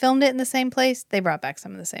Okay. they filmed it in the same place. They brought back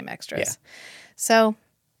some of the same extras. Yeah. So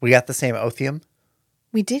We got the same Othium.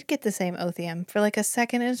 we did get the same Othium for like a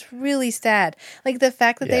second. It's really sad. Like the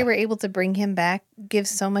fact that they were able to bring him back gives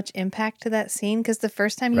so much impact to that scene. Because the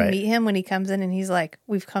first time you meet him, when he comes in and he's like,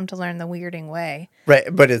 "We've come to learn the weirding way." Right,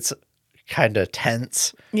 but it's kind of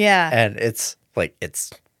tense. Yeah. And it's like,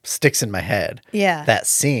 it's sticks in my head. Yeah. That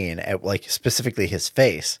scene, like specifically his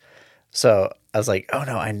face. So I was like, oh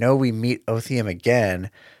no, I know we meet Othium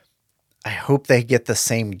again. I hope they get the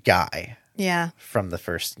same guy. Yeah. From the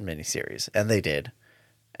first miniseries. And they did.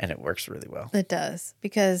 And it works really well. It does.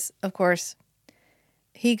 Because, of course,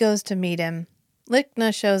 he goes to meet him.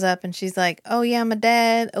 Lichna shows up and she's like, "Oh, yeah, my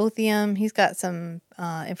dad, Othium, he's got some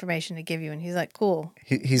information to give you." And he's like, "Cool."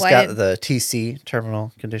 He's got the TC,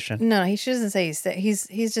 terminal condition. No, he doesn't say he's sick.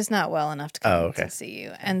 He's just not well enough to come to see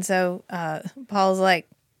you. And so Paul's like,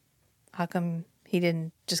 "How come he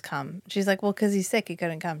didn't just come?" She's like, "Well, because he's sick. He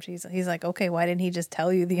couldn't come." He's like, "Okay, why didn't he just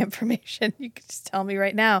tell you the information? You could just tell me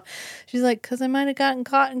right now." She's like, "Because I might have gotten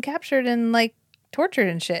caught and captured and like tortured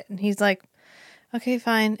and shit." And he's like, "Okay,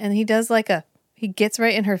 fine." And he does like he gets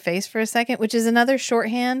right in her face for a second, which is another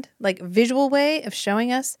shorthand, like visual way of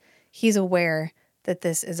showing us he's aware that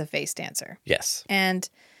this is a face dancer. Yes. And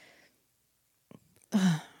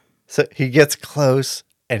so he gets close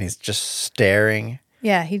and he's just staring.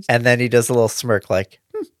 yeah, and then he does a little smirk like,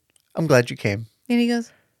 I'm glad you came. And he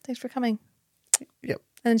goes, "Thanks for coming." Yep.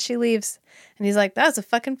 And she leaves. And he's like, "That was a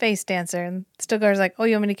fucking face dancer." And Stilgar's like, "Oh,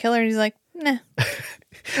 you want me to kill her?" And he's like, "Nah."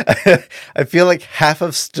 I feel like half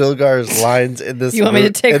of Stilgar's lines in this You want me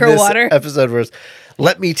to take her water? Episode was,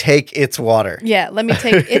 "Let me take its water." Yeah, let me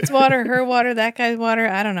take its water, her water, that guy's water.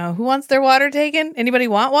 I don't know. Who wants their water taken? Anybody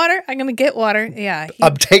want water? I'm going to get water. Yeah.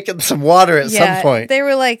 I'm taking some water at some point. They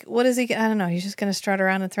were like, what is he? I don't know. He's just going to strut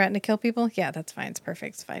around and threaten to kill people? Yeah, that's fine. It's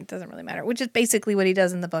perfect. It's fine. It doesn't really matter. Which is basically what he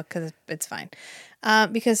does in the book because it's fine.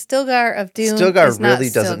 Because Stilgar of Dune is not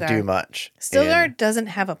really doesn't Stilgar. do much. Stilgar doesn't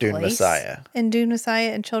have a Dune place Messiah. in Dune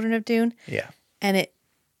Messiah and Children of Dune. Yeah. And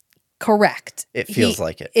correct. It feels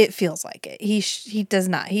like it. It feels like it. He does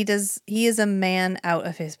not. He is a man out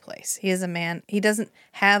of his place. He is a man. He doesn't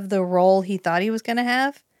have the role he thought he was going to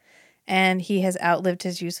have. And he has outlived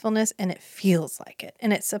his usefulness, and it feels like it.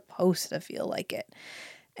 And it's supposed to feel like it.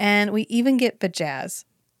 And we even get Bajaz.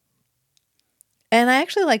 And I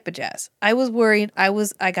actually like Bajaz. I was worried.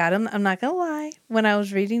 I got him. I'm not going to lie. When I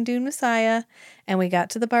was reading Dune Messiah and we got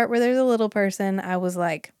to the part where there's a little person, I was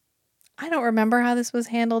like, I don't remember how this was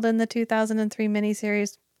handled in the 2003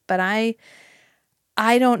 miniseries, but I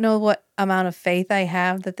don't know what amount of faith I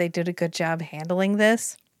have that they did a good job handling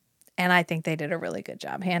this. And I think they did a really good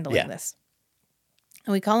job handling this.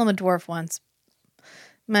 And we call him a dwarf once.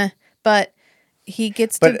 Meh. But he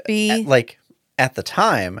gets to be... At the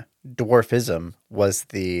time, dwarfism was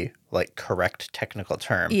the correct technical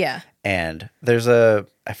term. Yeah. And there's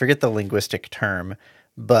I forget the linguistic term,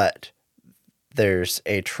 but there's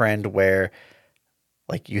a trend where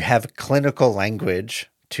you have clinical language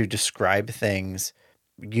to describe things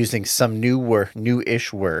using some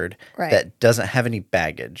new-ish word that doesn't have any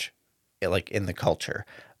baggage in the culture.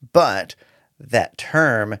 But that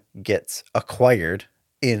term gets acquired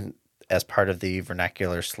as part of the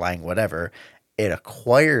vernacular slang, whatever. It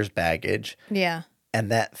acquires baggage. Yeah. And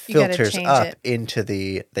that filters up it. into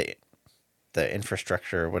the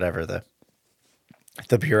infrastructure or whatever,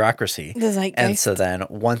 the bureaucracy. The zeitgeist. And so then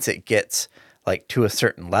once it gets to a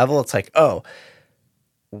certain level, it's like, oh,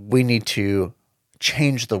 we need to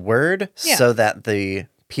change the word so that the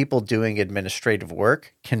people doing administrative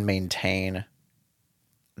work can maintain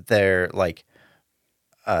their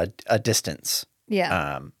a distance,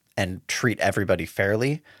 Yeah. and treat everybody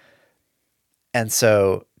fairly. And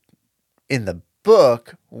so in the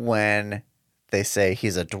book, when they say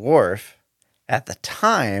he's a dwarf, at the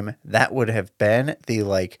time, that would have been the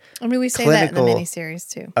like I mean, we say that in the clinical. miniseries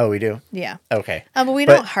too. Oh, we do? Yeah. Okay. But we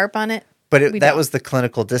But don't harp on it. but We that don't. was the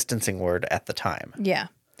clinical distancing word at the time. Yeah.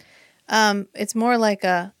 It's more like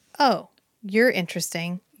oh, you're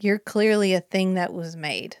interesting. You're clearly a thing that was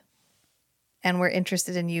made. And we're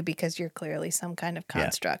interested in you because you're clearly some kind of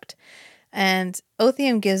construct. And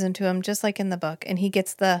Otheum gives them to him just like in the book. And he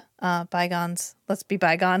gets the bygones, let's be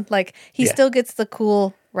bygone. Like he still gets the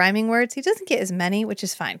cool rhyming words. He doesn't get as many, which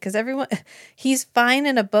is fine. Because he's fine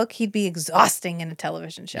in a book. He'd be exhausting in a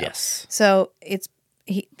television show. Yes. So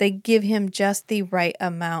they give him just the right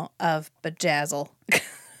amount of bejazzle.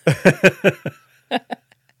 You're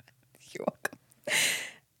welcome.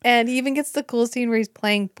 And he even gets the cool scene where he's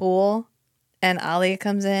playing pool. And Alia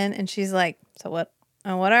comes in and she's like, so what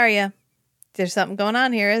are you? There's something going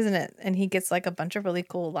on here, isn't it? And he gets like a bunch of really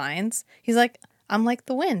cool lines. He's like, I'm like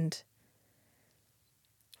the wind.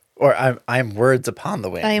 Or I'm words upon the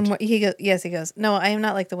wind. He goes, no, I am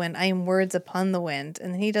not like the wind. I am words upon the wind.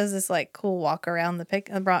 And he does this like cool walk around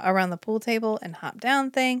around the pool table and hop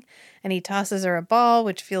down thing. And he tosses her a ball,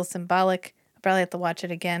 which feels symbolic. I'll probably have to watch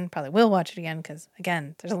it again. Probably will watch it again because,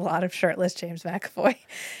 again, there's a lot of shirtless James McAvoy.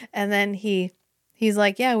 And then he's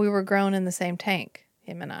like, yeah, we were grown in the same tank,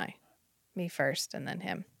 him and I. Me first and then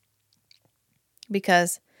him.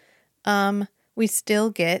 Because we still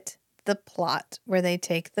get the plot where they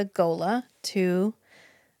take the Gola to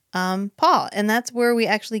Paul. And that's where we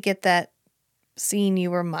actually get that scene you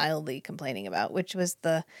were mildly complaining about, which was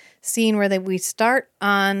the scene where we start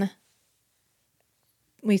on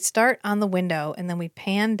the window and then we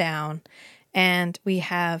pan down and we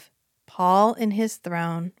have Paul in his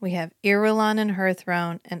throne, we have Irulan in her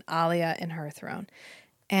throne, and Alia in her throne.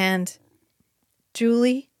 And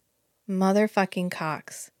Julie motherfucking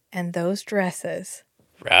Cox and those dresses.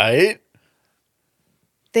 Right?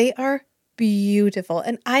 They are beautiful.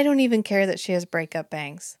 And I don't even care that she has breakup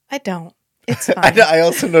bangs. I don't. It's fine. I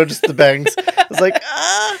also noticed the bangs. I was like,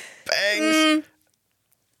 bangs.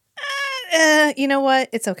 You know what?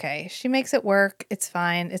 It's okay. She makes it work. It's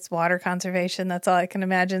fine. It's water conservation. That's all I can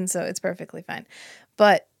imagine. So it's perfectly fine.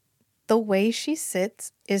 But the way she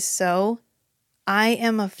sits is so... I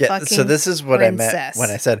am a fucking So this is what princess. I meant when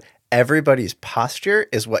I said everybody's posture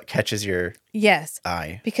is what catches your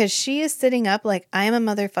eye. Because she is sitting up like, I am a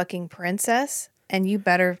motherfucking princess, and you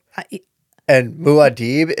better... And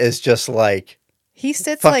Muad'Dib is just like... He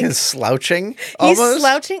sits fucking like... slouching almost. He's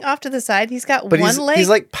slouching off to the side. He's got one leg... He's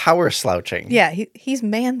like power slouching. Yeah, he's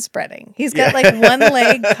man-spreading. He's got like one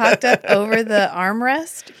leg cocked up over the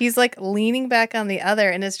armrest. He's like leaning back on the other,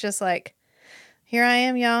 and it's just like, here I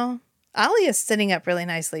am, y'all. Ali is sitting up really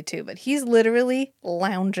nicely too, but he's literally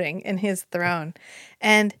lounging in his throne.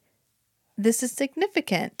 And this is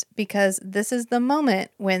significant because this is the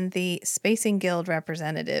moment when the Spacing Guild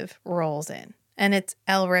representative rolls in. And it's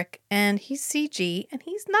Elric, and he's CG, and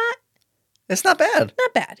he's not... It's not bad.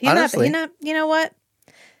 Not bad. He's honestly. not bad. You know what?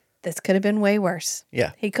 This could have been way worse.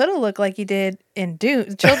 Yeah. He could have looked like he did in Dune.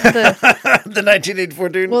 The 1984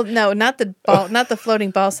 Dune? Well, no, not the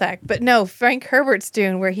floating ball sack, but no, Frank Herbert's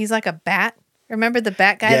Dune where he's like a bat. Remember the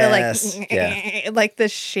bat guy? Yes. Like the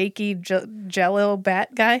shaky jello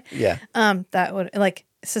bat guy? Yeah. That would like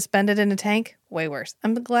suspended in a tank. Way worse.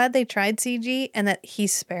 I'm glad they tried CG and that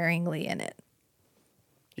he's sparingly in it.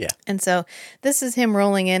 Yeah. And so this is him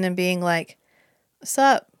rolling in and being like, "What's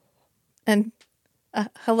up?" And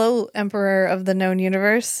hello, Emperor of the known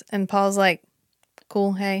universe. And Paul's like,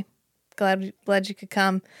 cool, hey, glad you could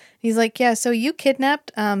come. He's like, yeah, so you kidnapped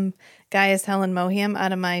Gaius Helen Mohiam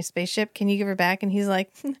out of my spaceship. Can you give her back? And he's like,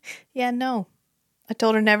 yeah, no. I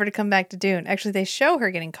told her never to come back to Dune. Actually, they show her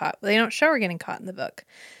getting caught. They don't show her getting caught in the book.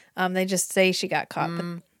 They just say she got caught. But...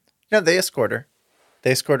 No, they escort her.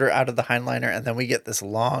 They escort her out of the Heinliner, and then we get this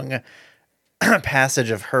long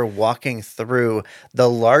passage of her walking through the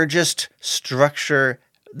largest structure,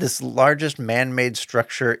 this largest man-made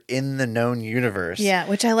structure in the known universe. Yeah,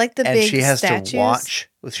 which I like the big statues.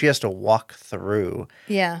 She has to walk through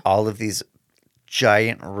Yeah. all of these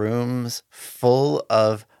giant rooms full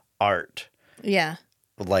of art. Yeah.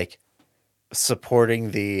 Like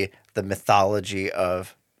supporting the mythology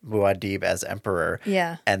of Muad'Dib as emperor.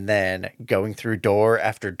 Yeah. And then going through door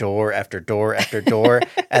after door after door after door.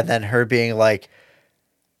 And then her being like,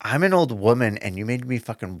 I'm an old woman and you made me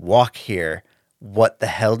fucking walk here. What the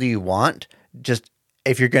hell do you want? Just,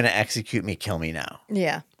 if you're going to execute me, kill me now.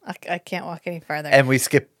 Yeah. I can't walk any farther. And we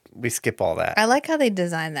skip all that. I like how they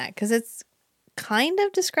design that because it's kind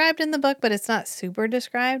of described in the book, but it's not super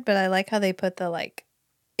described. But I like how they put the like,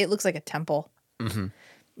 it looks like a temple. Mm-hmm.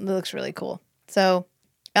 It looks really cool. So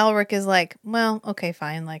Elric is like, well, okay,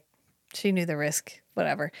 fine. Like, she knew the risk,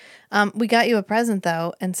 whatever. We got you a present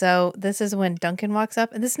though. And so this is when Duncan walks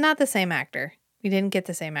up, and this is not the same actor. We didn't get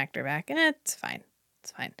the same actor back. And it's fine.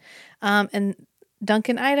 It's fine. And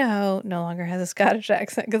Duncan, Idaho no longer has a Scottish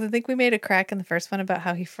accent, because I think we made a crack in the first one about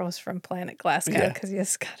how he was from Planet Glasgow because he has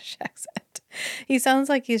a Scottish accent. He sounds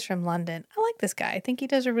like he's from London. I like this guy. I think he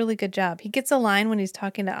does a really good job. He gets a line when he's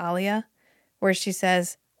talking to Alia where she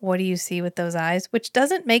says, "What do you see with those eyes?" Which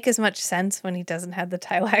doesn't make as much sense when he doesn't have the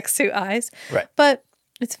Twi'lek suit eyes. Right. But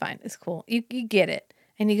it's fine. It's cool. You get it.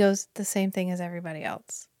 And he goes, "The same thing as everybody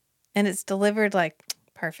else." And it's delivered like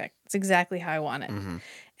perfect. It's exactly how I want it. Mm-hmm.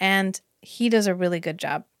 And he does a really good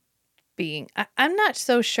job being. I'm not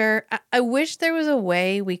so sure. I wish there was a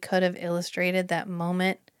way we could have illustrated that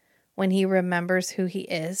moment when he remembers who he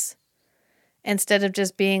is, instead of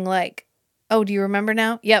just being like, "Oh, do you remember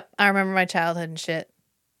now?" "Yep, I remember my childhood and shit."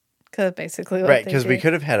 Because basically, Right, because we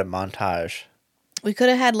could have had a montage. We could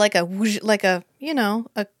have had like a whoosh, like a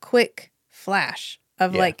quick flash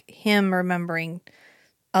of like him remembering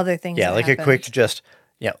other things. Yeah, like happened. a quick just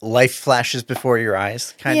life flashes before your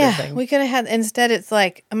eyes kind of thing. We could have had. Instead, it's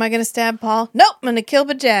like, am I going to stab Paul? Nope, I'm going to kill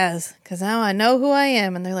Bajaz because now I know who I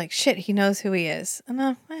am. And they're like, shit, he knows who he is. And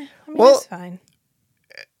I mean, it's fine.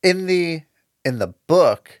 In the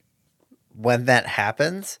book, when that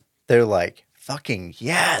happens, they're like, fucking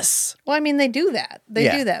yes. Well, I mean, they do that. They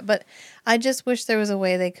do that. But I just wish there was a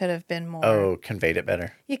way they could have been more. Oh, conveyed it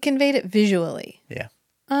better. You conveyed it visually. Yeah.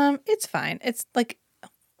 It's fine. It's like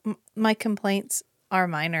my complaints are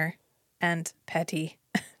minor and petty.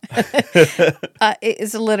 It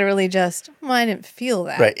is literally just, well, I didn't feel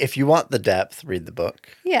that. Right. If you want the depth, read the book.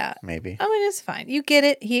 Yeah. Maybe. I mean, it's fine. You get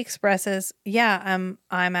it. He expresses, I'm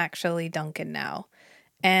actually Duncan now.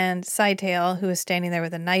 And Sidetail, who is standing there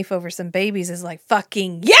with a knife over some babies, is like,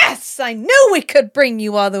 fucking yes! I knew we could bring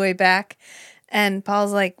you all the way back. And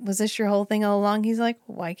Paul's like, was this your whole thing all along? He's like,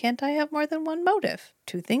 why can't I have more than one motive?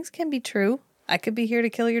 Two things can be true. I could be here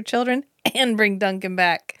to kill your children and bring Duncan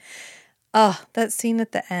back. Oh, that scene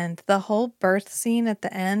at the end. The whole birth scene at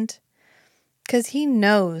the end. Because he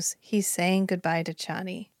knows he's saying goodbye to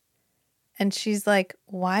Chani. And she's like,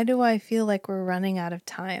 why do I feel like we're running out of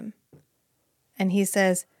time? And he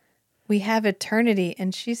says, we have eternity.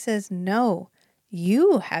 And she says, no,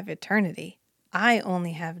 you have eternity. I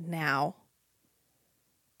only have now.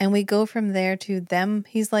 And we go from there to them.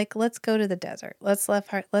 He's like, let's go to the desert. Let's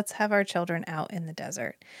have our children out in the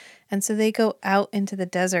desert. And so they go out into the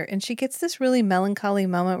desert. And she gets this really melancholy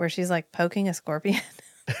moment where she's like poking a scorpion.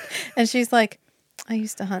 And she's like, I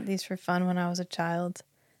used to hunt these for fun when I was a child.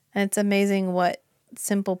 And it's amazing what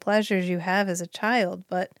simple pleasures you have as a child.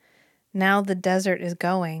 But now the desert is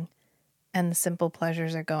going, and the simple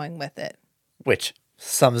pleasures are going with it. Which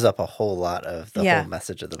sums up a whole lot of the whole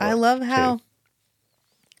message of the book. I love how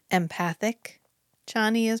empathic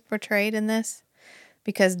Chani is portrayed in this,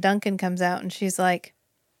 because Duncan comes out and she's like,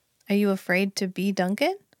 are you afraid to be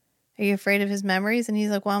Duncan? Are you afraid of his memories? And he's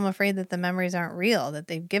like, well, I'm afraid that the memories aren't real, that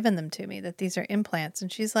they've given them to me, that these are implants.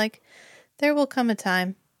 And she's like, there will come a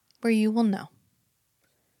time where you will know.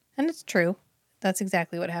 And it's true. That's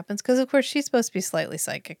exactly what happens. Because, of course, she's supposed to be slightly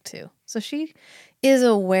psychic, too. So she is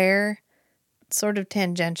aware, sort of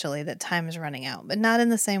tangentially, that time is running out. But not in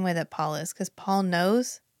the same way that Paul is. Because Paul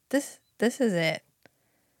knows this is it.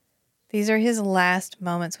 These are his last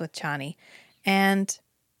moments with Chani. And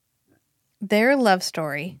their love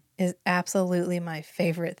story is absolutely my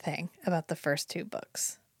favorite thing about the first two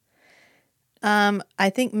books.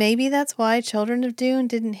 I think maybe that's why Children of Dune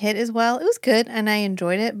didn't hit as well. It was good and I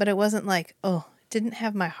enjoyed it, but it wasn't like, oh, it didn't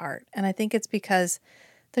have my heart. And I think it's because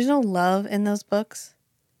there's no love in those books.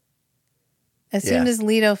 As soon as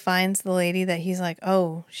Leto finds the lady that he's like,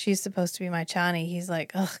 oh, she's supposed to be my Chani, he's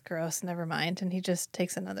like, ugh, gross, never mind. And he just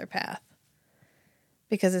takes another path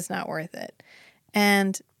because it's not worth it.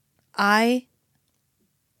 And I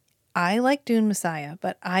like Dune Messiah,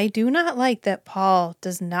 but I do not like that Paul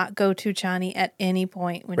does not go to Chani at any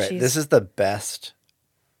point when she's... This is the best,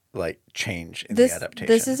 change in the adaptation.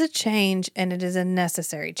 This is a change, and it is a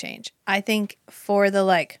necessary change. I think for the,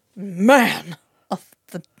 man of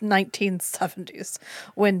the 1970s,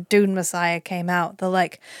 when Dune Messiah came out,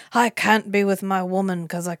 I can't be with my woman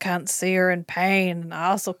because I can't see her in pain, and I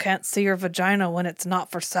also can't see her vagina when it's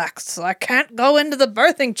not for sex, so I can't go into the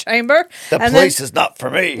birthing chamber. The place is not for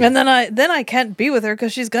me. And then I can't be with her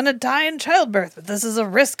because she's going to die in childbirth, but this is a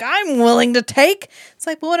risk I'm willing to take. It's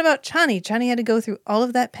like, well, what about Chani? Chani had to go through all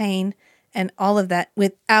of that pain and all of that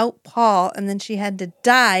without Paul. And then she had to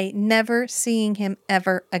die, never seeing him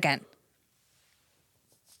ever again.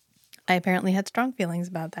 I apparently had strong feelings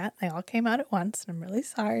about that. They all came out at once, and I'm really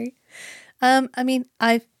sorry. I mean,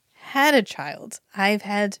 I've had a child. I've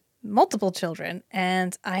had multiple children,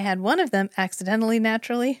 and I had one of them accidentally,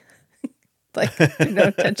 naturally, like through no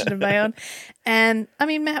intention of my own. And I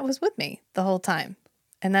mean, Matt was with me the whole time.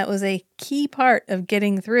 And that was a key part of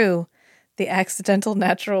getting through the accidental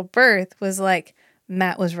natural birth, was like,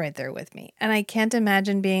 Matt was right there with me. And I can't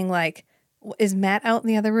imagine being like, is Matt out in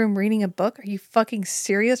the other room reading a book? Are you fucking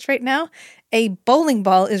serious right now? A bowling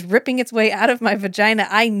ball is ripping its way out of my vagina.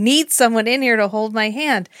 I need someone in here to hold my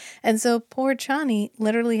hand. And so poor Chani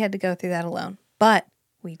literally had to go through that alone. But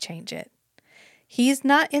we change it. He's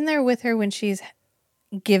not in there with her when she's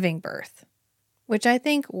giving birth, which I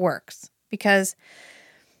think works, because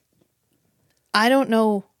I don't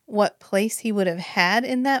know what place he would have had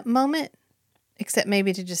in that moment, except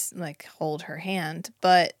maybe to just like hold her hand.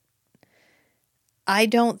 But I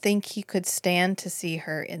don't think he could stand to see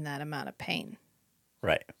her in that amount of pain.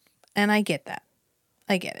 Right. And I get that.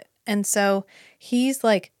 I get it. And so he's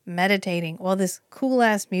like meditating while this cool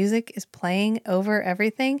ass music is playing over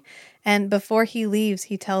everything. And before he leaves,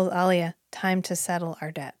 he tells Alia, time to settle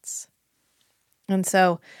our debts. And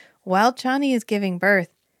so while Chani is giving birth,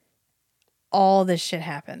 all this shit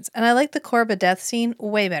happens. And I like the Korba death scene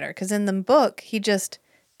way better, because in the book,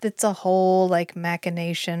 it's a whole like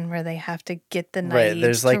machination where they have to get the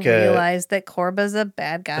naives to realize that Korba's a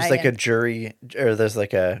bad guy. There's like a jury, or there's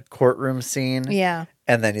like a courtroom scene. Yeah.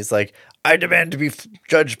 And then he's like, I demand to be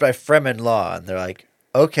judged by Fremen law. And they're like,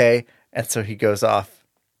 okay. And so he goes off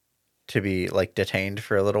to be like detained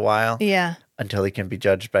for a little while. Yeah. Until he can be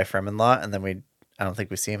judged by Fremen law. And then I don't think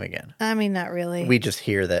we see him again. I mean, not really. We just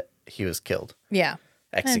hear that he was killed. Yeah.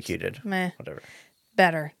 Executed. Meh. Whatever.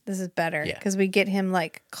 Better. This is better. Yeah. Because we get him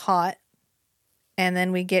like caught. And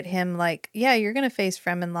then we get him like, yeah, you're going to face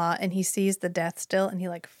Fremen law. And he sees the death still and he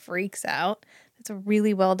like freaks out. It's a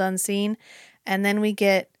really well done scene. And then we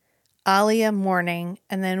get Alia mourning.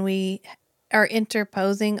 And then we are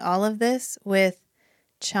interposing all of this with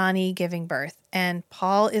Chani giving birth. And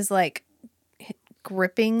Paul is like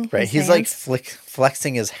gripping his He's hands. like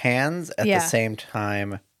flexing his hands at the same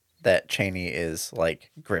time that Chani is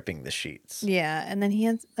like gripping the sheets. Yeah. And then he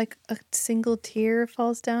has like a single tear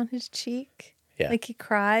falls down his cheek. Yeah. Like he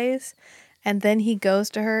cries. And then he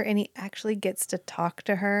goes to her and he actually gets to talk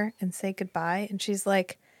to her and say goodbye. And she's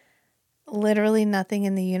like, literally nothing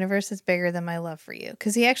in the universe is bigger than my love for you.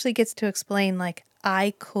 Because he actually gets to explain, like,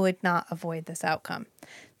 I could not avoid this outcome.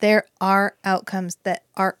 There are outcomes that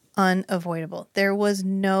are unavoidable. There was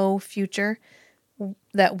no future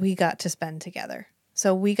that we got to spend together.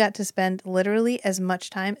 So we got to spend literally as much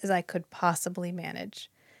time as I could possibly manage.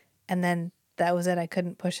 And then that was it. I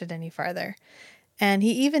couldn't push it any farther. And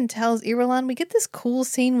he even tells Irulan, we get this cool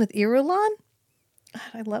scene with Irulan.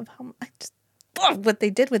 I love I just love what they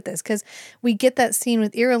did with this, because we get that scene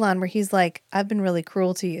with Irulan where he's like, I've been really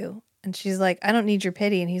cruel to you. And she's like, I don't need your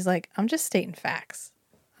pity. And he's like, I'm just stating facts.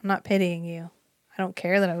 I'm not pitying you. I don't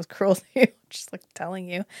care that I was cruel to you. I'm just like telling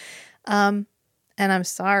you. And I'm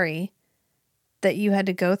sorry that you had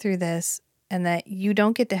to go through this and that you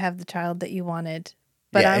don't get to have the child that you wanted.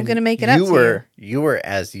 But I'm going to make it up to you. You were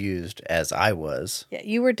as used as I was. Yeah,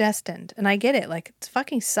 you were destined. And I get it. Like, it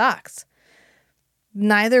fucking sucks.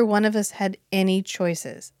 Neither one of us had any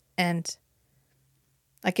choices. And,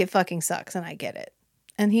 like, it fucking sucks. And I get it.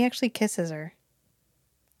 And he actually kisses her.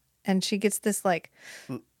 And she gets this, like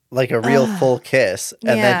a real full kiss.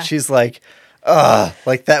 And then she's like,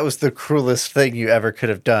 like that was the cruelest thing you ever could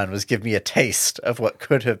have done, was give me a taste of what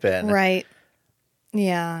could have been. Right.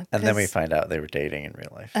 Yeah. And then we find out they were dating in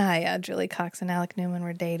real life. Yeah, Julie Cox and Alec Newman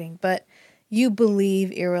were dating. But you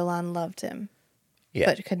believe Irulan loved him. Yeah.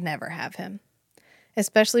 But could never have him.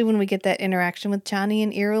 Especially when we get that interaction with Chani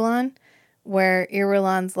and Irulan, where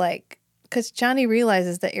Irulan's like, because Chani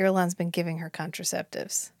realizes that Irulan's been giving her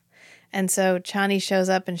contraceptives. And so Chani shows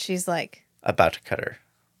up and she's like, about to cut her.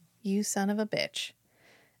 You son of a bitch.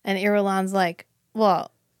 And Irulan's like,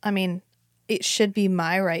 well, I mean, it should be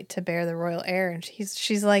my right to bear the royal heir. And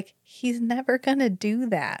she's like, he's never going to do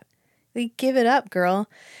that. Like, give it up, girl.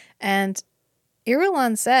 And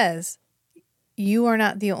Irulan says, you are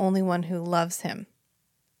not the only one who loves him.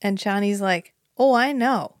 And Chani's like, oh, I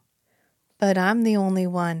know. But I'm the only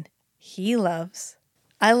one he loves.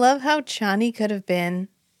 I love how Chani could have been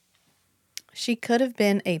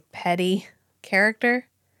a petty character,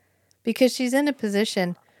 because she's in a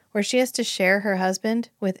position where she has to share her husband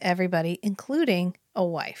with everybody, including a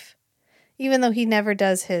wife, even though he never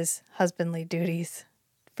does his husbandly duties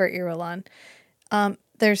for Irulan,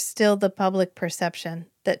 there's still the public perception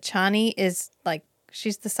that Chani is like,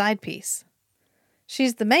 she's the side piece.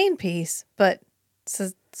 She's the main piece, but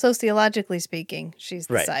sociologically speaking, she's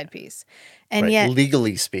the Right. side piece. And right. yet,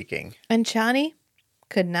 Legally speaking. and Chani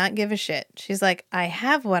could not give a shit. She's like, I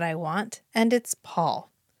have what I want, and it's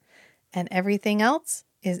Paul. And everything else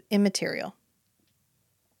is immaterial.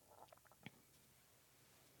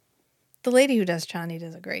 The lady who does Chani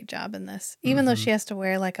does a great job in this. Even though she has to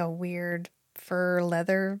wear like a weird fur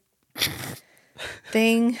leather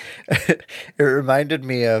thing. It reminded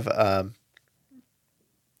me of what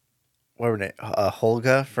were it?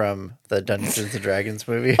 Holga from the Dungeons and Dragons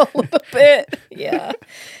movie. A little bit. Yeah.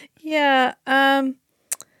 Yeah. I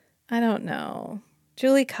don't know.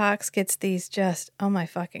 Julie Cox gets these just, oh my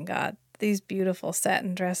fucking God. These beautiful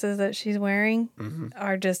satin dresses that she's wearing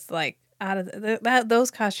are just like out of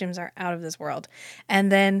those costumes are out of this world.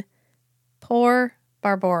 And then poor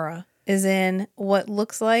Barbara is in what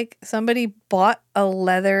looks like somebody bought a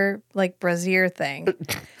leather like brassiere thing.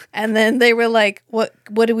 And then they were like, what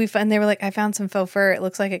did we find? They were like, I found some faux fur. It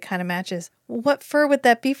looks like it kind of matches. What fur would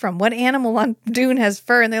that be from? What animal on Dune has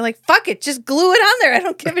fur? And they're like, fuck it, just glue it on there. I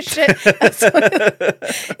don't give a shit.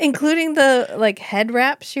 Including the like head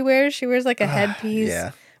wrap she wears. She wears like a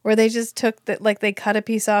headpiece where they just took that, like they cut a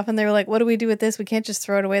piece off and they were like, what do we do with this? We can't just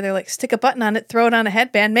throw it away. They're like, stick a button on it, throw it on a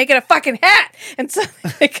headband, make it a fucking hat. And so they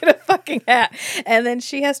make it a fucking hat. And then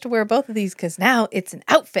she has to wear both of these because now it's an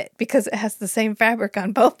outfit because it has the same fabric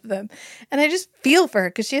on both of them. And I just feel for her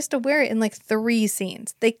because she has to wear it in like 3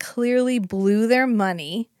 scenes. They clearly blew their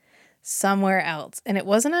money somewhere else. And it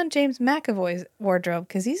wasn't on James McAvoy's wardrobe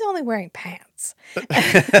because he's only wearing pants.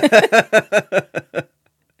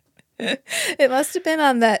 It must have been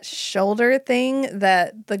on that shoulder thing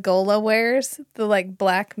that the Gola wears, the like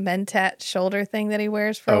black Mentat shoulder thing that he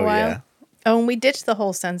wears for a while. Yeah. Oh, and we ditched the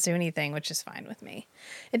whole Sensuni thing, which is fine with me.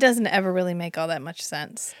 It doesn't ever really make all that much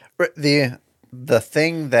sense. The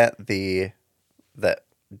thing that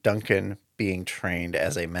Duncan being trained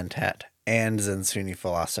as a Mentat and Sensuni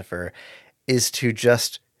philosopher is to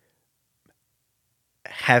just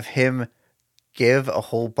have him give a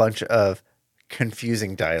whole bunch of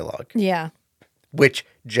confusing dialogue. Yeah. Which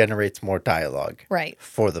generates more dialogue. Right.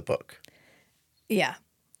 For the book. Yeah.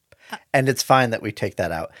 And it's fine that we take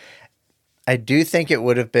that out. I do think it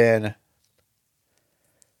would have been...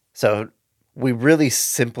 So, we really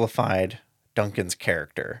simplified Duncan's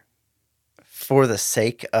character for the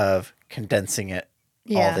sake of condensing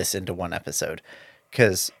all this into one episode.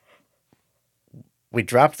 Because we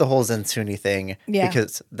dropped the whole Sensuni thing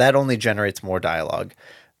because that only generates more dialogue.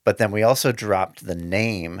 But then we also dropped the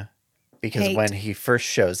name because when he first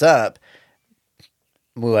shows up,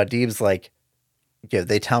 Muad'Dib's like, yeah,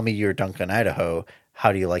 they tell me you're Duncan, Idaho.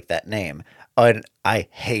 How do you like that name? Oh, and I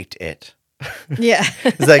hate it. Yeah.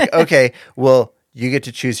 It's like, okay, well, you get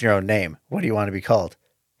to choose your own name. What do you want to be called?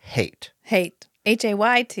 Hate. Hate.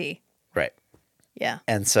 Hayt. Right. Yeah.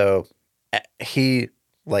 And so he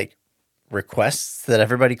like requests that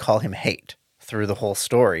everybody call him Hate through the whole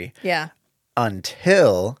story. Yeah.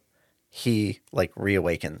 Until he like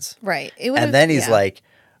reawakens. Right. And then he's like,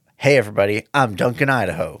 hey, everybody, I'm Duncan,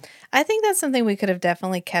 Idaho. I think that's something we could have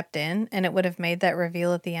definitely kept in, and it would have made that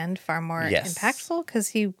reveal at the end far more impactful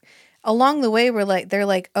because along the way, they're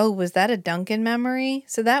like, oh, was that a Duncan memory?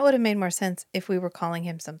 So that would have made more sense if we were calling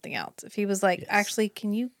him something else. If he was like, actually,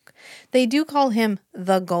 they do call him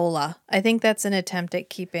the Gola. I think that's an attempt at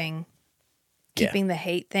keeping the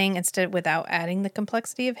hate thing instead without adding the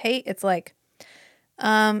complexity of hate. It's like,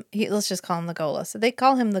 let's just call him the Gola. So they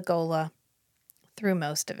call him the Gola through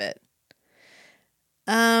most of it.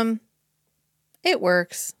 It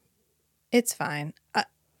works. It's fine.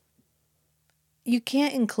 You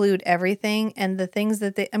can't include everything and the things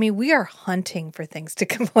that we are hunting for things to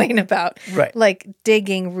complain about. Right. Like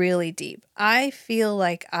digging really deep. I feel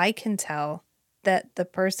like I can tell that the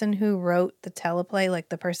person who wrote the teleplay, like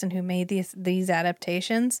the person who made these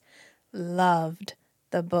adaptations, loved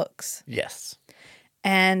the books. Yes.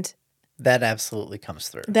 And that absolutely comes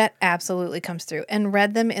through. And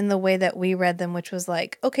read them in the way that we read them, which was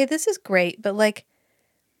like, okay, this is great, but like,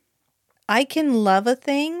 I can love a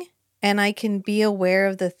thing and I can be aware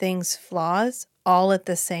of the thing's flaws all at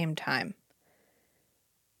the same time.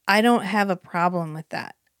 I don't have a problem with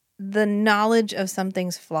that. The knowledge of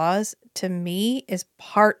something's flaws, to me, is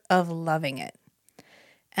part of loving it.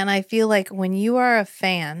 And I feel like when you are a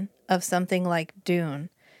fan of something like Dune,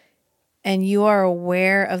 and you are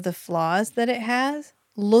aware of the flaws that it has,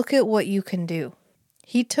 look at what you can do.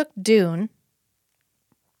 He took Dune,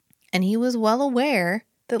 and he was well aware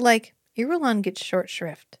that, like, Irulan gets short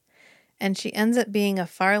shrift. And she ends up being a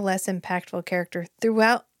far less impactful character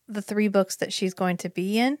throughout the 3 books that she's going to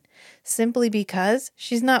be in, simply because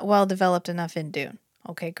she's not well developed enough in Dune.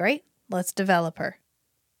 Okay, great. Let's develop her.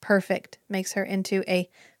 Perfect. Makes her into a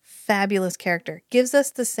fabulous character. Gives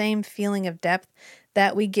us the same feeling of depth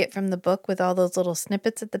that we get from the book with all those little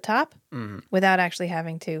snippets at the top without actually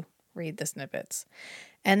having to read the snippets.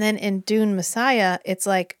 And then in Dune Messiah, it's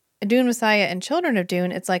like Dune Messiah and Children of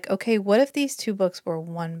Dune, it's like, okay, what if these 2 books were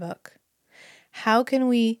one book? What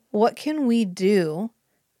can we do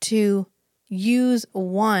to use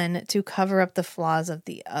one to cover up the flaws of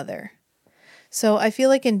the other? So I feel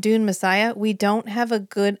like in Dune Messiah, we don't have a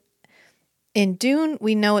good... In Dune,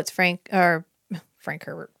 we know it's Frank Herbert.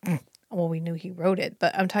 Well, we knew he wrote it,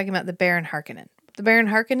 but I'm talking about the Baron Harkonnen. The Baron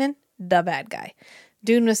Harkonnen, the bad guy.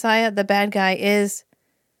 Dune Messiah, the bad guy is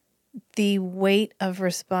the weight of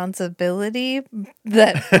responsibility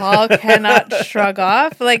that Paul cannot shrug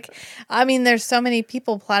off. Like, I mean, there's so many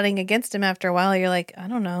people plotting against him after a while. You're like, I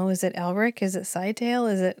don't know. Is it Elric? Is it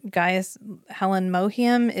Scytale? Is it Gaius Helen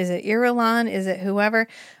Mohiam? Is it Irulan? Is it whoever?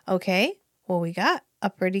 Okay, well, we got a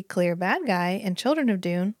pretty clear bad guy in Children of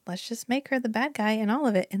Dune. Let's just make her the bad guy in all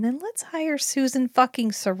of it. And then let's hire Susan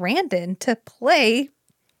fucking Sarandon to play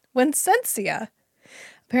Wincentia.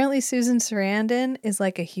 Apparently Susan Sarandon is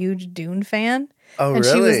like a huge Dune fan. Oh, and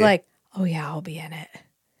really? she was like, oh yeah, I'll be in it.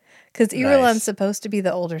 Because Irulan's supposed to be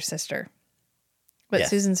the older sister. But Yes.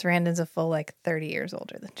 Susan Sarandon's a full 30 years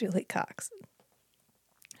older than Julie Cox.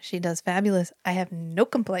 She does fabulous. I have no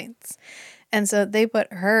complaints. And so they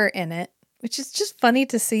put her in it, which is just funny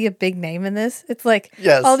to see a big name in this. It's like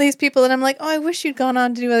all these people, and I'm like, oh, I wish you'd gone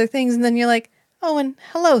on to do other things. And then you're like, oh, and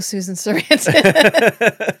hello, Susan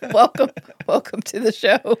Sarandon. Welcome to the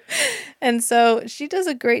show. And so she does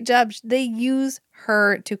a great job. They use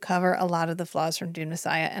her to cover a lot of the flaws from Dune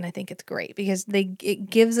Messiah, and I think it's great because it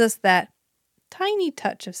gives us that tiny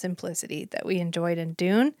touch of simplicity that we enjoyed in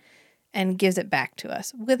Dune and gives it back to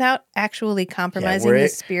us without actually compromising the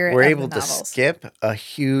spirit of the novels. We're able to skip a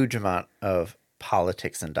huge amount of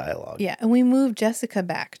politics and dialogue. Yeah, and we moved Jessica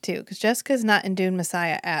back too, because Jessica's not in Dune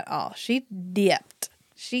Messiah at all. She dipped.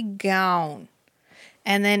 She gone.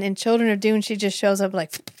 And then in Children of Dune, she just shows up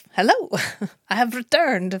like, hello, I have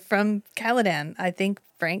returned from Caladan. I think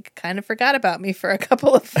Frank kind of forgot about me for a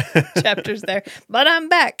couple of chapters there, but I'm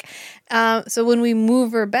back. So when we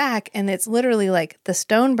move her back, and it's literally like the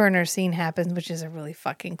stone burner scene happens, which is a really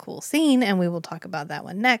fucking cool scene, and we will talk about that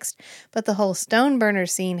one next. But the whole stone burner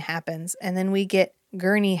scene happens, and then we get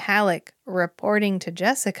Gurney Halleck reporting to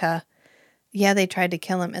Jessica, yeah, they tried to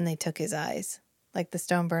kill him and they took his eyes. Like the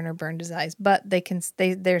stone burner burned his eyes, but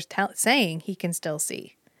they're saying he can still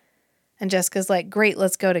see. And Jessica's like, great,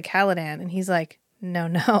 let's go to Caladan. And he's like,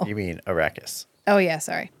 no. You mean Arrakis? Oh, yeah,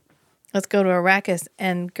 sorry. Let's go to Arrakis.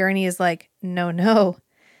 And Gurney is like, no.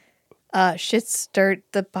 Shit's stirred.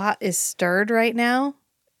 The pot is stirred right now.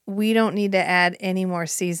 We don't need to add any more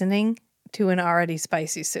seasoning to an already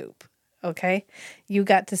spicy soup. Okay? You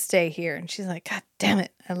got to stay here. And she's like, God damn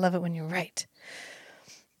it. I love it when you're right.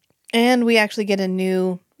 And we actually get a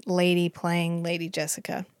new lady playing Lady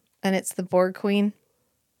Jessica. And it's the Borg Queen.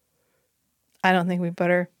 I don't think we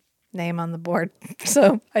put her name on the board.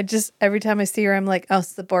 So every time I see her, I'm like, oh,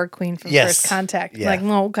 it's the Borg Queen from First Contact. Yeah. I'm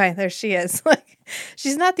like, oh, okay, there she is. Like,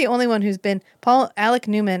 she's not the only one who's been. Alec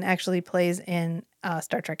Newman actually plays in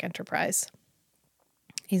Star Trek Enterprise.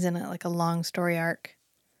 He's in a long story arc.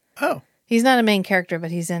 Oh. He's not a main character,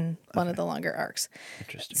 but he's in one of the longer arcs.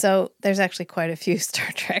 Interesting. So there's actually quite a few Star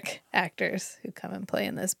Trek actors who come and play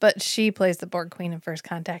in this. But she plays the Borg Queen in First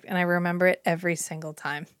Contact, and I remember it every single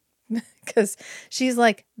time. Because she's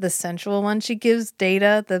like the sensual one. She gives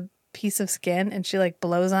Data the piece of skin, and she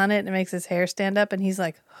blows on it, and it makes his hair stand up, and he's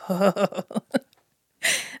like, oh.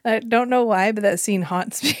 I don't know why, but that scene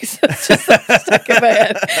haunts me. So it's just stuck in my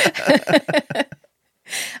head.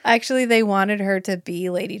 Actually, they wanted her to be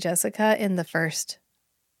Lady Jessica in the first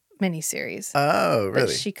miniseries. Oh, really? But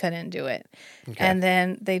she couldn't do it. Okay. And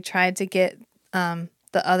then they tried to get the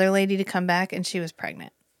other lady to come back, and she was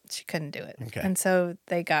pregnant. She couldn't do it. Okay. And so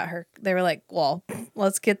they got her. They were like, well,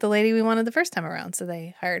 let's get the lady we wanted the first time around. So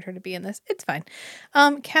they hired her to be in this. It's fine.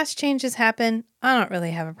 Cast changes happen. I don't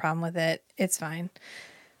really have a problem with it. It's fine.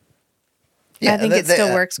 Yeah, I think it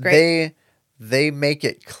still works great. They make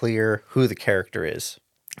it clear who the character is.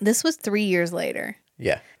 This was 3 years later.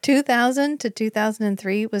 Yeah. 2000 to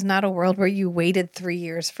 2003 was not a world where you waited 3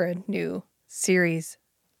 years for a new series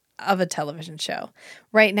of a television show.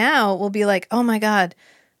 Right now, we'll be like, oh my God,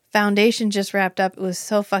 Foundation just wrapped up. It was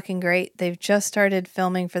so fucking great. They've just started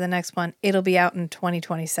filming for the next one. It'll be out in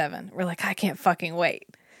 2027. We're like, I can't fucking wait.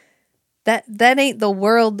 That ain't the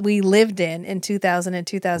world we lived in 2000 and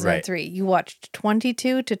 2003. Right. You watched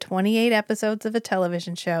 22 to 28 episodes of a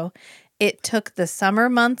television show. It took the summer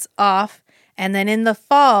months off, and then in the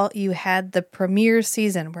fall you had the premiere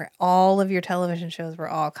season where all of your television shows were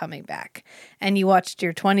all coming back. And you watched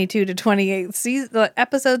your 22 to 28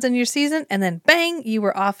 episodes in your season, and then bang, you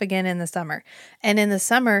were off again in the summer. And in the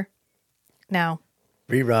summer, now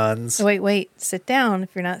Reruns. wait, sit down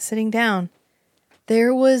if you're not sitting down.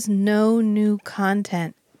 There was no new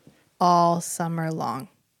content all summer long.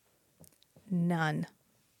 None.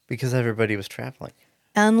 Because everybody was traveling.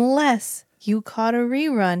 Unless you caught a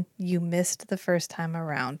rerun you missed the first time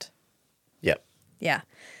around. Yep. Yeah.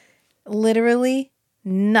 Literally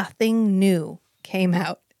nothing new came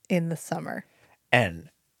out in the summer. And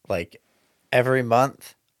like every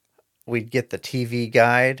month we'd get the TV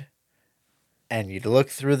guide. And you'd look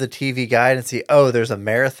through the TV guide and see, oh, there's a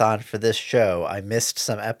marathon for this show. I missed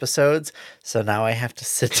some episodes, so now I have to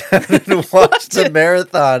sit down and watch the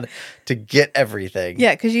marathon to get everything.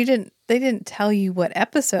 Yeah, because they didn't tell you what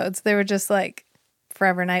episodes. They were just like,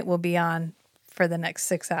 Forever Night will be on for the next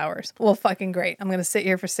 6 hours. Well, fucking great. I'm going to sit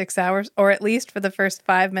here for 6 hours, or at least for the first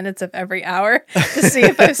 5 minutes of every hour to see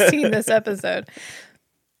if I've seen this episode.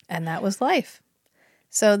 And that was life.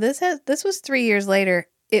 So this was 3 years later.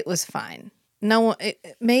 It was fine. No,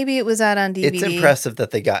 maybe it was out on DVD. It's impressive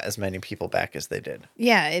that they got as many people back as they did.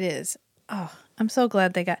 Yeah, it is. Oh, I'm so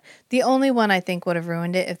glad they got... The only one I think would have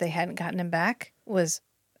ruined it if they hadn't gotten him back was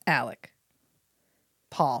Alec,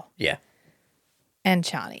 Paul, Yeah. and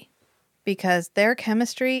Chani. Because their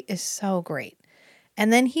chemistry is so great.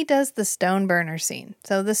 And then he does the stone burner scene.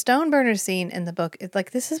 So the stone burner scene in the book, it's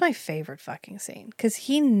like, this is my favorite fucking scene. Because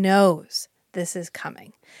he knows this is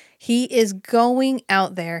coming. He is going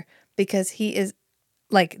out there because he is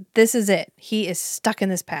like, this is it. He is stuck in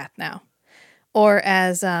this path now. Or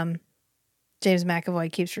as James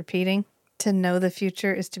McAvoy keeps repeating, to know the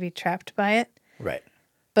future is to be trapped by it. Right.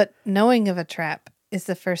 But knowing of a trap is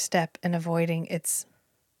the first step in avoiding it.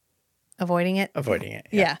 Avoiding it.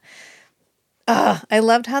 Yeah. I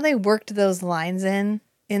loved how they worked those lines in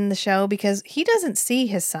the show because he doesn't see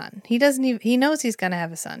his son. He knows he's going to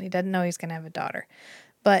have a son. He doesn't know he's going to have a daughter.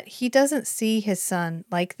 But he doesn't see his son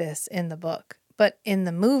like this in the book. But in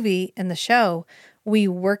the movie, in the show, we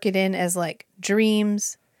work it in as like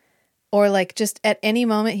dreams or like just at any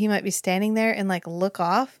moment he might be standing there and like look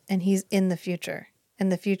off and he's in the future.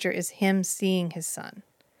 And the future is him seeing his son.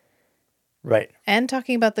 Right. And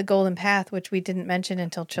talking about the golden path, which we didn't mention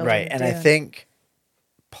until Children Right. of And Dune. I think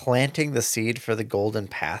planting the seed for the golden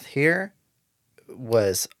path here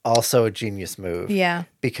was also a genius move. Yeah.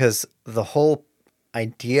 Because the whole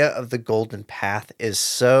idea of the golden path is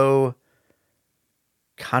so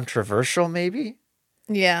controversial, maybe,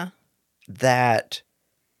 Yeah. that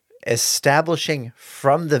establishing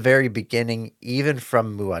from the very beginning, even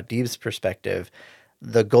from Muad'Dib's perspective,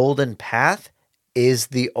 the golden path is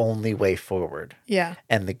the only way forward. Yeah.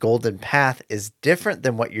 And the golden path is different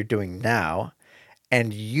than what you're doing now.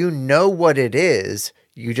 And you know what it is.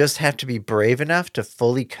 You just have to be brave enough to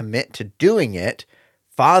fully commit to doing it.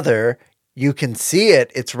 Father, you can see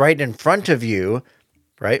it. It's right in front of you.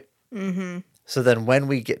 Right? Mm-hmm. So then when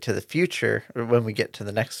we get to the future, or when we get to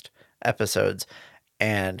the next episodes,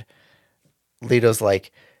 and Leto's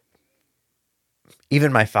like,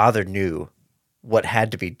 even my father knew what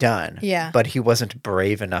had to be done. Yeah. But he wasn't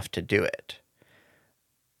brave enough to do it.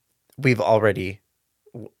 We've already,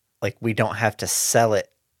 like, we don't have to sell it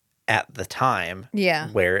at the time. Yeah.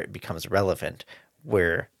 Where it becomes relevant.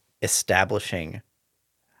 We're establishing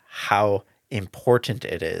how important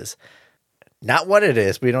it is. Not what it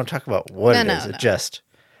is. We don't talk about what it is. No. Just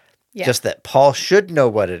Yeah. that Paul should know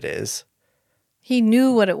what it is. He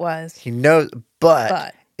knew what it was. He knows,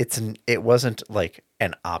 but it wasn't like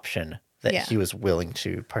an option that Yeah. he was willing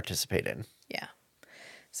to participate in. Yeah.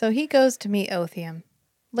 So he goes to meet Othium.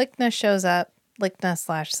 Lichna shows up.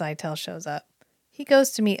 Lichna/Scytale shows up. He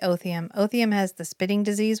goes to meet Othium. Othium has the spitting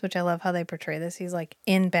disease, which I love how they portray this. He's like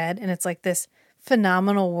in bed, and it's like this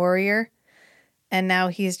phenomenal warrior. And now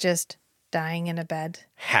he's just dying in a bed.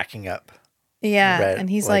 Hacking up. Yeah. Red, and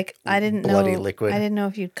he's like, like, I didn't bloody know. liquid. I didn't know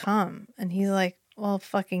if you'd come. And he's like, well,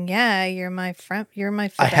 fucking yeah, you're my friend. You're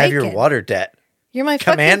my I have your Fedaykin. water debt. You're my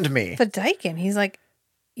Command fucking me. Fedaykin. He's like,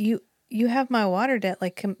 you have my water debt.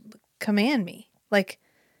 Like, command me. Like,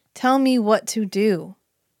 tell me what to do,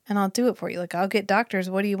 and I'll do it for you. Like, I'll get doctors.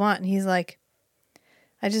 What do you want? And he's like,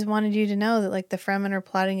 I just wanted you to know that like the Fremen are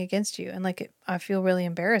plotting against you, and like I feel really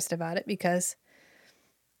embarrassed about it because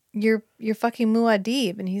you're fucking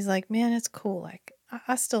Muad'Dib. And he's like, man, it's cool. Like,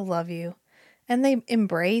 I still love you, and they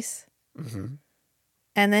embrace. Mm-hmm.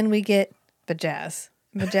 And then we get Bajaz.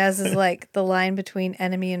 Bajaz is like the line between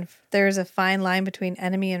enemy and there's a fine line between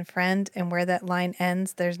enemy and friend, and where that line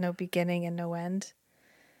ends, there's no beginning and no end.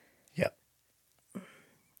 Yep.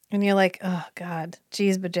 And you're like, oh God,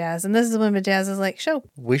 geez, Bajaz. And this is when Bajaz is like,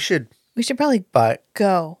 We should probably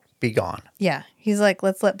go. be gone. Yeah. He's like,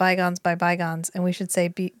 let's let bygones by bygones, and we should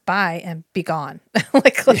say bye and be gone.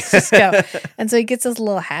 Like, let's just go. And so he gets his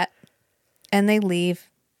little hat, and they leave.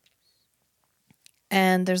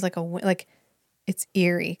 And there's like it's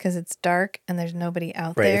eerie because it's dark and there's nobody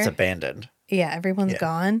out there. Right, it's abandoned. Yeah, everyone's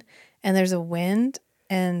gone, and there's a wind,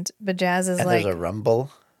 and Bajaz is And like, there's a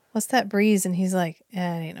rumble. what's that breeze? And he's like, it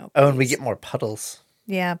ain't no breeze. Oh, and we get more puddles.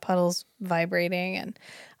 Yeah, puddles vibrating, and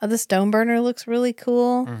the stone burner looks really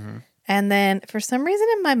cool. Mm-hmm. And then for some reason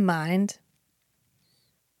in my mind,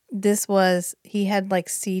 he had like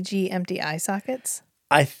CG empty eye sockets.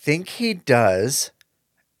 I think he does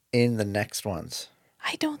in the next ones.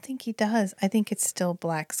 I don't think he does. I think it's still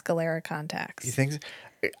black sclera contacts. You think?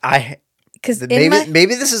 Because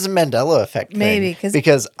maybe this is a Mandela effect thing.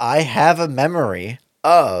 Because I have a memory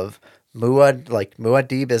of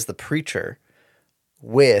Muad'Dib as the preacher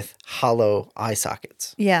with hollow eye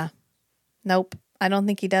sockets. Yeah. Nope. I don't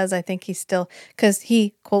think he does. I think he's still, because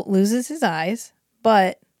he, quote, loses his eyes,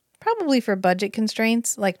 but probably for budget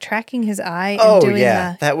constraints, like tracking his eye and doing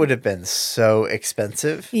that would have been so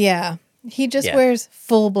expensive. Yeah. He just wears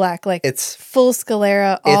full black, like it's full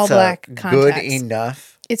sclera, all black contacts. Good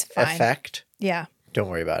enough it's fine. Effect. Yeah. Don't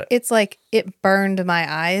worry about it. It's like it burned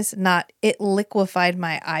my eyes, not it liquefied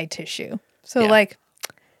my eye tissue. So like,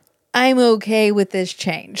 I'm okay with this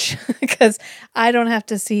change because I don't have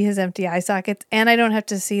to see his empty eye sockets, and I don't have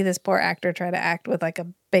to see this poor actor try to act with like a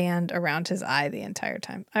band around his eye the entire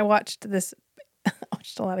time. I watched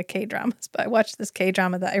a lot of K-dramas, but I watched this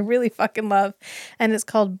K-drama that I really fucking love, and it's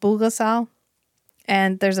called Bugasal.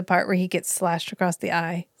 And there's a part where he gets slashed across the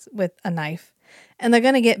eye with a knife. And they're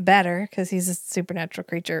going to get better because he's a supernatural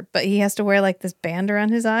creature, but he has to wear like this band around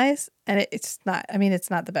his eyes. And it's not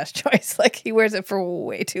the best choice. Like he wears it for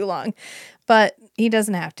way too long, but he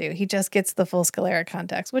doesn't have to. He just gets the full sclera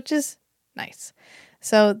contacts, which is nice.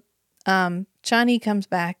 So Chani comes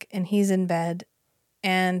back and he's in bed,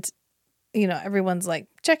 and everyone's like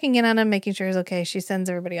checking in on him, making sure he's okay. She sends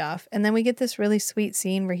everybody off. And then we get this really sweet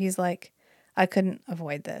scene where he's like, I couldn't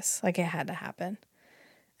avoid this. Like it had to happen.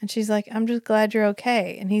 And she's like, I'm just glad you're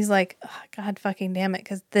okay. And he's like, oh, God fucking damn it,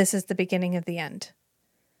 because this is the beginning of the end.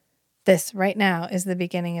 This right now is the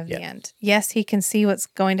beginning of the end. Yes, he can see what's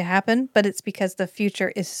going to happen, but it's because the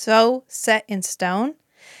future is so set in stone.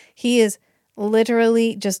 He is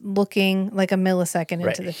literally just looking like a millisecond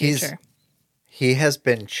into the future. He has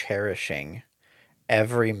been cherishing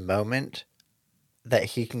every moment that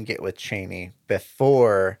he can get with Cheney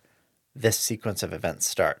before this sequence of events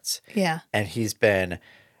starts. Yeah. And he's been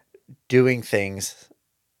doing things.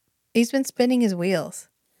 He's been spinning his wheels.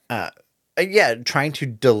 Trying to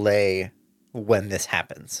delay when this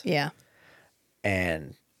happens. Yeah.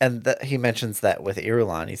 And he mentions that with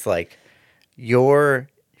Irulan. He's like, your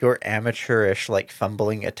amateurish, like,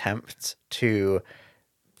 fumbling attempts to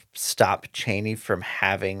stop Cheney from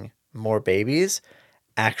having more babies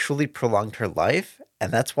actually prolonged her life,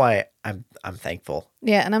 and that's why I'm thankful.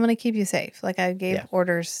 Yeah, and I'm going to keep you safe. Like I gave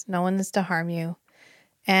orders, no one is to harm you.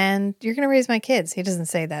 And you're going to raise my kids. He doesn't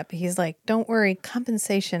say that, but he's like, don't worry,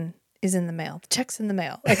 compensation is in the mail. The check's in the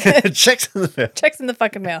mail. Like, Check's in the mail. Check's in the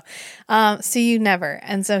fucking mail. See you never.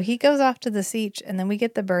 And so he goes off to the siege, and then we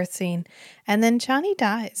get the birth scene. And then Chani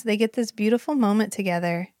dies. They get this beautiful moment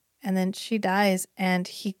together, and then she dies, and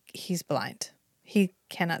he's blind. He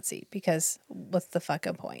cannot see because what's the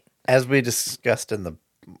fucking point? As we discussed in the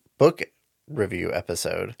book review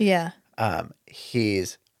episode. Yeah.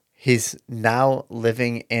 He's now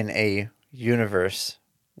living in a universe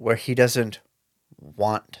where he doesn't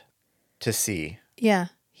want to see. Yeah.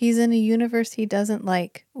 He's in a universe he doesn't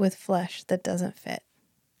like with flesh that doesn't fit.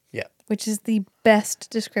 Yeah. Which is the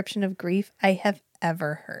best description of grief I have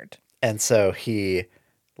ever heard. And so he,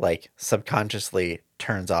 like, subconsciously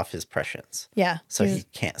turns off his prescience. Yeah. So he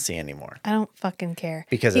can't see anymore. I don't fucking care.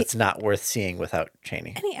 Because it's not worth seeing without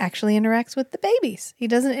Cheney. And he actually interacts with the babies. He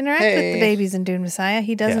doesn't interact with the babies in Dune Messiah.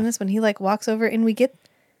 He does in this one. He, like, walks over, and we get...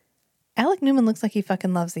 Alec Newman looks like he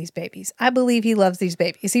fucking loves these babies. I believe he loves these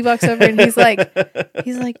babies. He walks over, and he's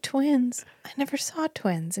like, twins. I never saw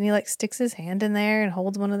twins. And he, like, sticks his hand in there and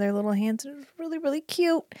holds one of their little hands. It's really, really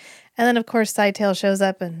cute. And then, of course, Sidetail shows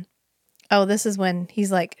up, and... Oh, this is when he's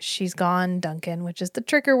like, she's gone, Duncan, which is the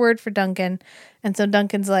trigger word for Duncan. And so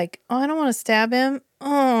Duncan's like, oh, I don't want to stab him.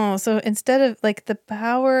 Oh, so instead of like the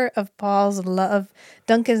power of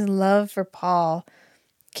Duncan's love for Paul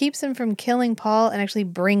keeps him from killing Paul and actually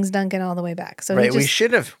brings Duncan all the way back. So Right. We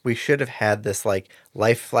should have had this like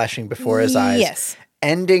life flashing before his eyes. Yes.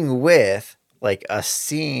 Ending with like a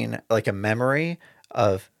scene, like a memory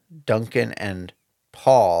of Duncan and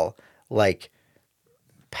Paul like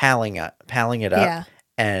palling it up, Yeah.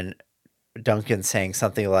 and Duncan saying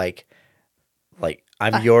something like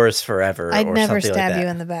I'm yours forever, I'd or never something stab like you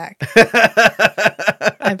in that. the back.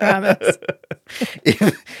 I promise.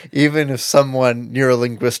 Even if someone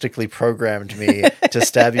neurolinguistically programmed me to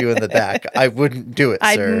stab you in the back, I wouldn't do it,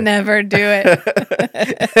 I'd sir. never do it.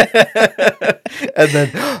 And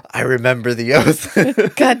then I remember the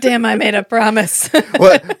oath. God damn, I made a promise.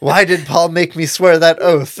 What? Why did Paul make me swear that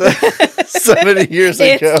oath so many years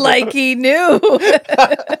ago? It's like he knew.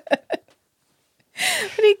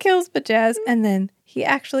 But he kills Bajaz, and then he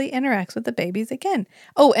actually interacts with the babies again.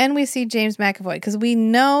 Oh, and we see James McAvoy, because we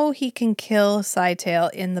know he can kill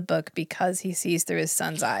Sytail in the book because he sees through his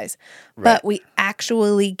son's eyes. Right. But we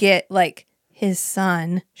actually get, like, his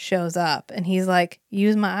son shows up, and he's like,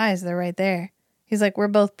 use my eyes, they're right there. He's like, we're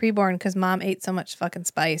both preborn because mom ate so much fucking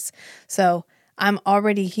spice. So I'm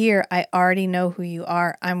already here. I already know who you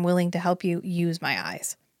are. I'm willing to help you. Use my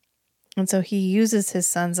eyes. And so he uses his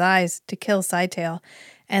son's eyes to kill Sytail.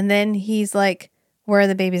 And then he's like, where are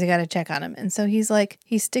the babies? I got to check on him. And so he's like,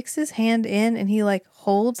 he sticks his hand in and he like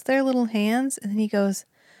holds their little hands. And then he goes,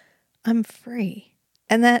 I'm free.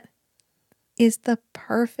 And that is the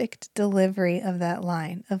perfect delivery of that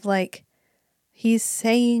line of like, he's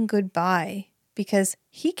saying goodbye because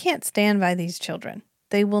he can't stand by these children.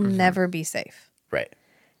 They will never be safe. Right.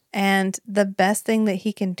 And the best thing that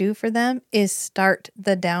he can do for them is start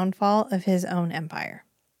the downfall of his own empire.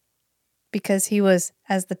 Because he was,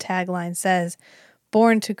 as the tagline says,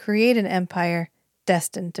 born to create an empire,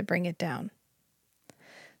 destined to bring it down.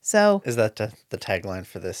 So is that the tagline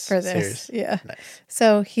for this series? Yeah. Nice.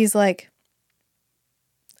 So he's like,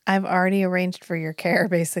 I've already arranged for your care,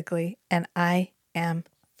 basically, and I am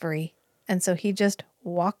free. And so he just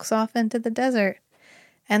walks off into the desert.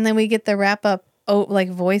 And then we get the wrap up,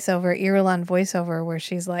 voiceover, Irulan voiceover, where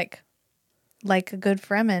she's like a good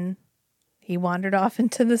Fremen, he wandered off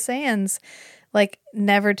into the sands, like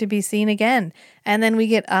never to be seen again. And then we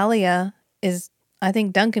get Alia I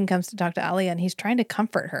think Duncan comes to talk to Alia, and he's trying to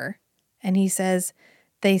comfort her. And he says,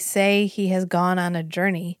 they say he has gone on a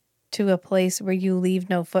journey to a place where you leave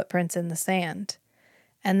no footprints in the sand,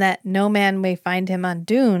 and that no man may find him on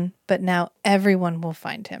Dune, but now everyone will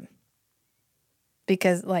find him.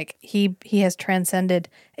 Because like he has transcended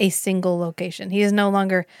a single location. He is no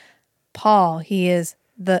longer Paul. He is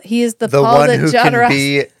the Paul one that who Jodorowsky... can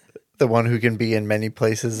be the one who can be in many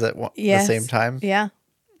places at the same time. Yeah.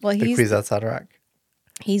 Well, the Kwisatz Haderach.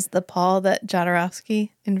 He's the Paul that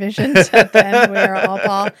Jodorowsky envisioned at the end. We are all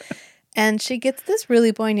Paul. And she gets this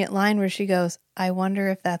really poignant line where she goes, I wonder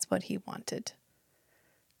if that's what he wanted.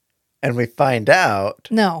 And we find out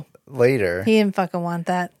no later he didn't fucking want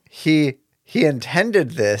that. He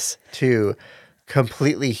intended this to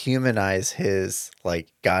completely humanize his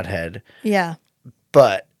like godhead. Yeah.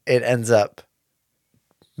 But it ends up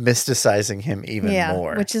mysticizing him even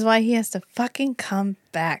more. Which is why he has to fucking come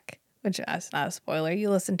back. Which is not a spoiler. You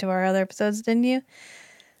listened to our other episodes, didn't you?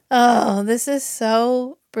 Oh, this is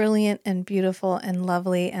so brilliant and beautiful and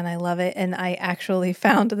lovely, and I love it. And I actually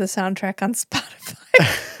found the soundtrack on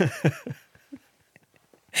Spotify.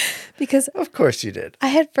 Because of course you did. I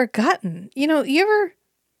had forgotten. You know, you ever,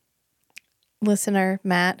 listener,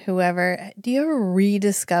 Matt, whoever, do you ever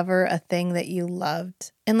rediscover a thing that you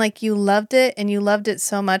loved? And like you loved it, and you loved it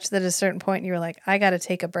so much that at a certain point you were like, I got to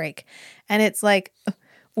take a break. And it's like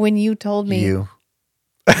when you told me. You.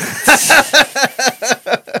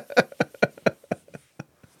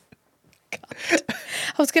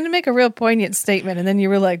 I was going to make a real poignant statement, and then you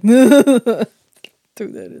were like, threw that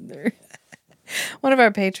in there. One of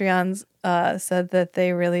our Patreons said that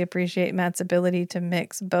they really appreciate Matt's ability to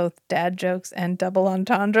mix both dad jokes and double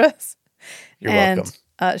entendres. You're welcome.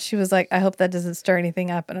 She was like, I hope that doesn't stir anything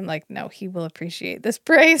up. And I'm like, no, he will appreciate this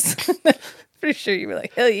praise. Pretty sure you were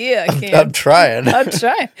like, hell yeah, I can. I'm trying. I'm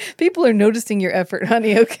trying. People are noticing your effort,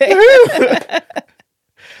 honey, okay?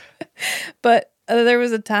 But there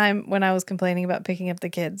was a time when I was complaining about picking up the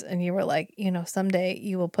kids, and you were like, you know, someday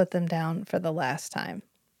you will put them down for the last time.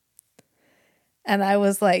 And I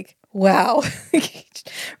was like, wow,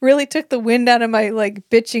 really took the wind out of my like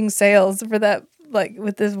bitching sails for that, like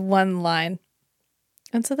with this one line.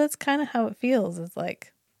 And so that's kind of how it feels. It's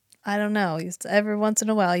like, I don't know. Every once in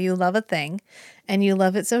a while you love a thing and you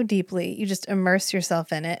love it so deeply. You just immerse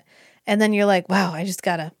yourself in it. And then you're like, wow, I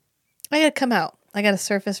gotta come out. I gotta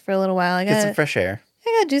surface for a little while. Get some fresh air.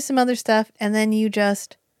 I gotta do some other stuff. And then you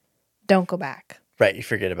just don't go back. Right. You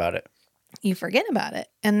forget about it. You forget about it.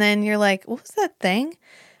 And then you're like, what was that thing?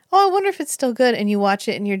 Oh, I wonder if it's still good. And you watch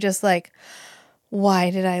it and you're just like, why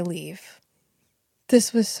did I leave?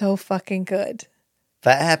 This was so fucking good.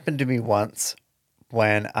 That happened to me once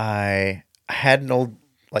when I had an old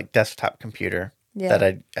like desktop computer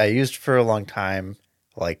that I used for a long time,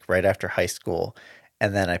 like right after high school.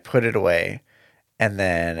 And then I put it away, and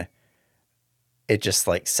then it just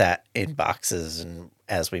like sat in boxes and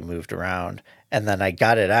as we moved around. And then I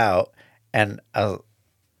got it out, and does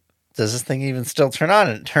this thing even still turn on?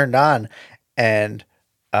 And it turned on, and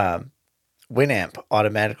Winamp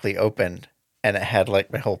automatically opened, and it had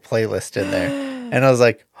like my whole playlist in there. And I was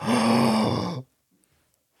like, oh,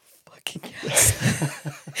 fucking yes.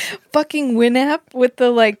 Fucking Winamp with the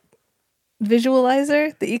like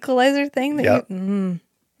visualizer, the equalizer thing that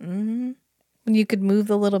when you could move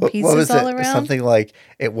the little pieces all around. Something like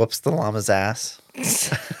it whoops the llama's ass. I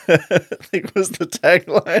think was the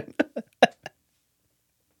tagline.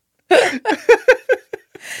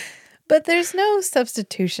 But there's no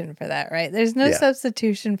substitution for that, right? There's no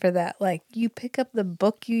substitution for that. Like, you pick up the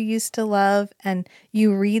book you used to love and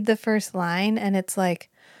you read the first line and it's like,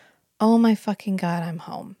 oh my fucking God, I'm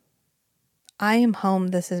home. I am home.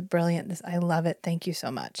 This is brilliant. I love it. Thank you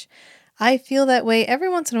so much. I feel that way every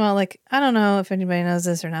once in a while. Like, I don't know if anybody knows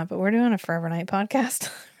this or not, but we're doing a Forever Night podcast.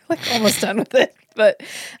 We're like almost done with it. But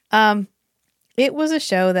it was a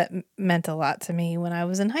show that meant a lot to me when I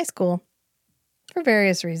was in high school. For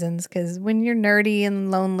various reasons, because when you're nerdy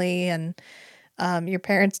and lonely and your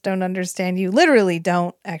parents don't understand you, literally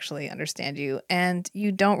don't actually understand you, and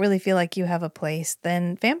you don't really feel like you have a place,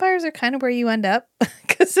 then vampires are kind of where you end up,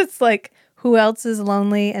 because it's like, who else is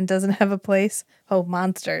lonely and doesn't have a place? Oh,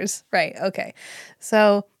 monsters. Right. Okay.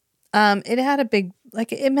 So it had a big,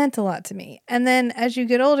 like, it meant a lot to me. And then as you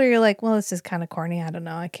get older, you're like, well, this is kind of corny. I don't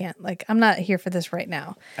know. I can't, like, I'm not here for this right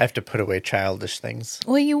now. I have to put away childish things.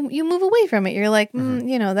 Well, you move away from it. You're like,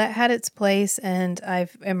 you know, that had its place and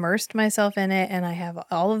I've immersed myself in it and I have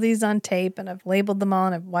all of these on tape and I've labeled them all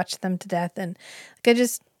and I've watched them to death. And like, I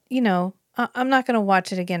just, you know, I'm not going to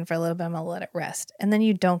watch it again for a little bit. I'm going to let it rest. And then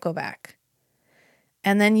you don't go back.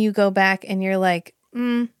 And then you go back and you're like,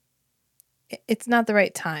 it's not the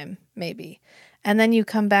right time, maybe. And then you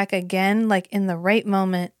come back again, like in the right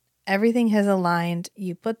moment, everything has aligned.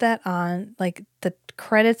 You put that on, like the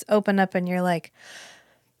credits open up and you're like,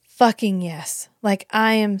 fucking yes. Like,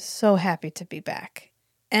 I am so happy to be back.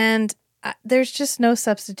 And there's just no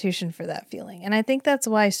substitution for that feeling. And I think that's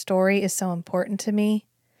why story is so important to me,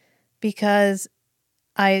 because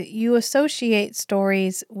you associate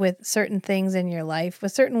stories with certain things in your life,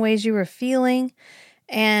 with certain ways you were feeling.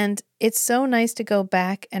 And it's so nice to go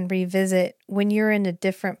back and revisit when you're in a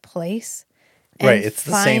different place. Right. It's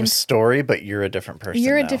the same story, but you're a different person.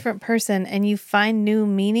 You're a different person and you find new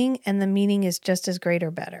meaning, and the meaning is just as great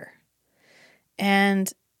or better.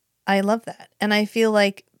 And I love that. And I feel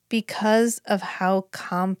like because of how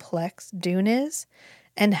complex Dune is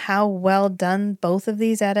and how well done both of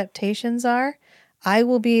these adaptations are, I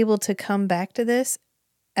will be able to come back to this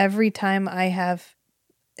every time I have,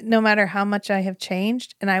 no matter how much I have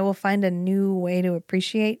changed, and I will find a new way to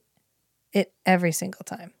appreciate it every single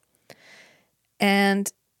time.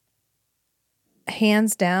 And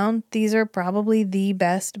hands down, these are probably the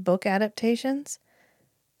best book adaptations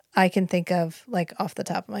I can think of, like off the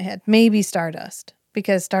top of my head. Maybe Stardust,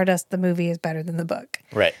 because Stardust, the movie, is better than the book.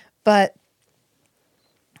 Right. But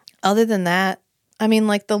other than that, I mean,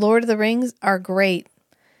 like the Lord of the Rings are great.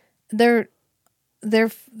 They're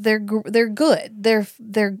good. They're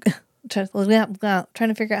trying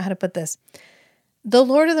to figure out how to put this. The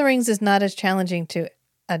Lord of the Rings is not as challenging to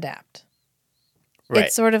adapt. Right.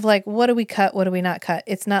 It's sort of like, what do we cut? What do we not cut?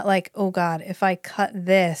 It's not like, oh God, if I cut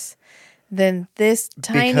this, then this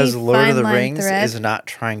tiny because Lord of the Rings thread is not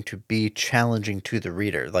trying to be challenging to the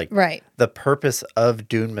reader. Like, right. The purpose of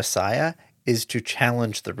Dune Messiah is to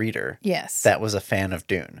challenge the reader. Yes. That was a fan of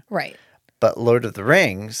Dune. Right. But Lord of the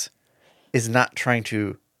Rings is not trying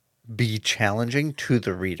to be challenging to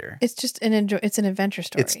the reader. It's just it's an adventure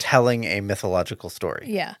story. It's telling a mythological story.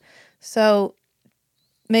 Yeah. So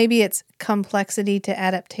maybe it's complexity to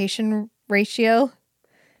adaptation ratio.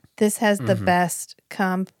 This has the best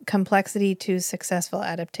complexity to successful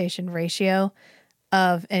adaptation ratio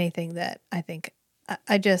of anything that I think.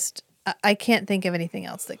 I can't think of anything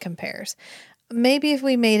else that compares. Maybe if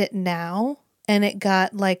we made it now and it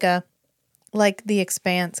got like The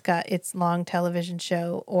Expanse got its long television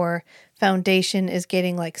show, or Foundation is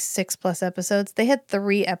getting like 6+ episodes. They had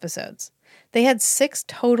 3 episodes. They had 6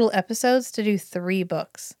 total episodes to do 3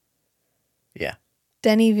 books. Yeah.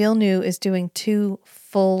 Denis Villeneuve is doing 2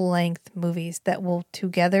 full-length movies that will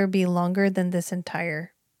together be longer than this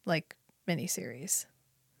entire, like, miniseries.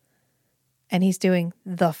 And he's doing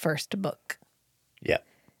the first book. Yeah.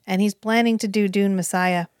 And he's planning to do Dune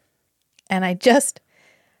Messiah. And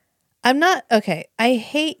I'm not, okay, I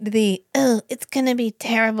hate the, oh, it's going to be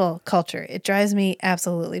terrible culture. It drives me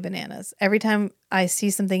absolutely bananas. Every time I see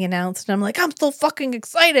something announced and I'm like, I'm so fucking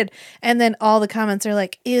excited. And then all the comments are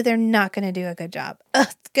like, ew, they're not going to do a good job. Ugh,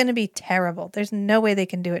 it's going to be terrible. There's no way they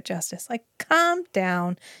can do it justice. Like, calm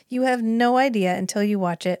down. You have no idea until you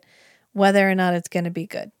watch it whether or not it's going to be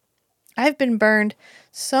good. I've been burned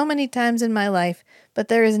so many times in my life, but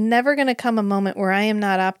there is never going to come a moment where I am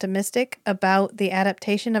not optimistic about the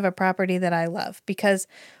adaptation of a property that I love. Because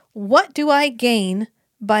what do I gain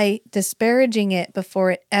by disparaging it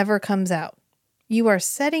before it ever comes out? You are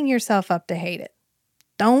setting yourself up to hate it.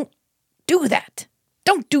 Don't do that.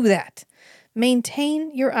 Don't do that.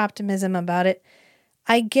 Maintain your optimism about it.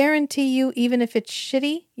 I guarantee you, even if it's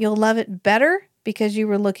shitty, you'll love it better because you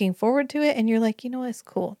were looking forward to it and you're like, you know, it's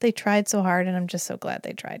cool. They tried so hard and I'm just so glad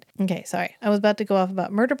they tried. Okay, sorry. I was about to go off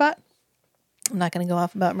about Murderbot. I'm not going to go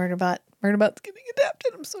off about Murderbot. Murderbot's getting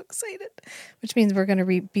adapted. I'm so excited. Which means we're going to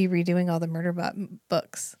be redoing all the Murderbot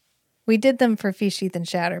books. We did them for Feast, Sheath, and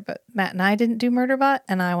Shatter, but Matt and I didn't do Murderbot,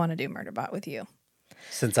 and I want to do Murderbot with you.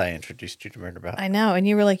 Since I introduced you to Murderbot. I know, and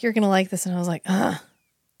you were like, you're going to like this, and I was like, ugh.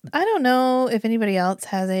 I don't know if anybody else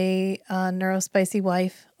has a neurospicy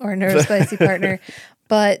wife or a neurospicy partner,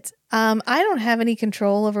 but I don't have any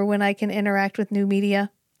control over when I can interact with new media.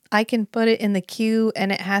 I can put it in the queue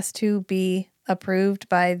and it has to be approved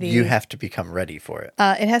by the... You have to become ready for it.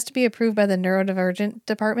 It has to be approved by the neurodivergent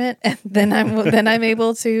department, and then I'm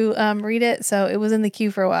able to read it. So it was in the queue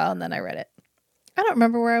for a while, and then I read it. I don't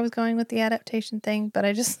remember where I was going with the adaptation thing, but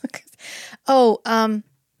I just...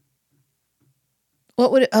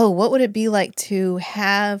 What would it be like to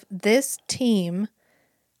have this team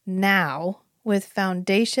now with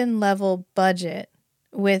foundation level budget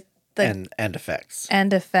with the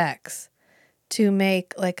and effects to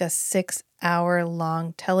make like a 6-hour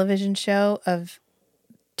long television show of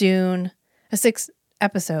Dune, a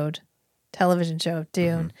 6-episode television show of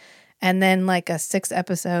Dune, and then like a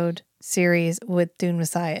 6-episode series with Dune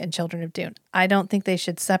Messiah and Children of Dune. I don't think they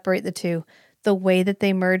should separate the two. The way that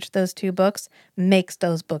they merged those 2 books makes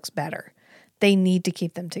those books better. They need to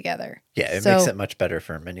keep them together. Yeah, it makes it much better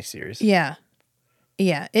for a miniseries. Yeah.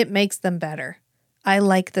 Yeah, it makes them better. I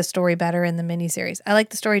like the story better in the miniseries. I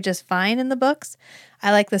like the story just fine in the books.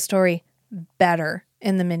 I like the story better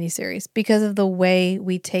in the miniseries because of the way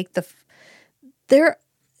we take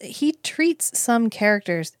he treats some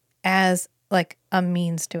characters as like a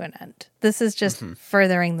means to an end. This is just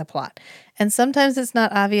furthering the plot. And sometimes it's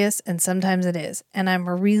not obvious and sometimes it is. And I'm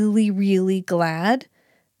really, really glad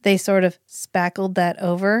they sort of spackled that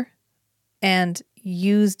over and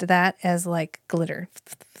used that as like glitter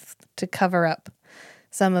to cover up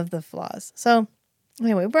some of the flaws. So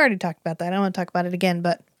anyway, we've already talked about that. I don't want to talk about it again,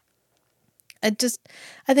 but I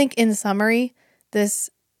think in summary, this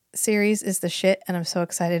series is the shit and I'm so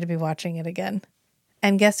excited to be watching it again.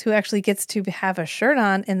 And guess who actually gets to have a shirt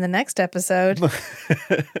on in the next episode?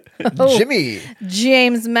 Jimmy.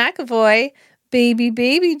 James McAvoy. Baby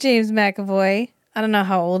James McAvoy. I don't know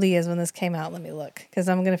how old he is when this came out. Let me look, because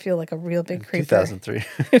I'm going to feel like a real big creeper. 2003.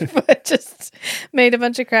 But just made a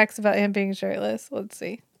bunch of cracks about him being shirtless. Let's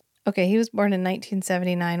see. Okay, he was born in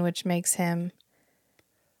 1979, which makes him...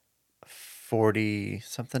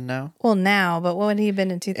 40-something now? Well, now, but what would he have been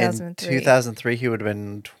in 2003? In 2003, he would have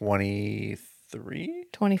been 23?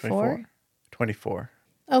 24? 24.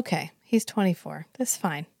 Okay, he's 24. That's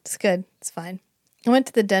fine. It's good. It's fine. I went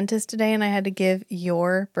to the dentist today and I had to give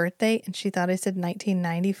your birthday and she thought I said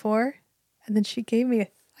 1994. And then she gave me,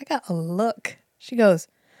 I got a look. She goes,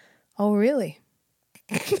 oh, really?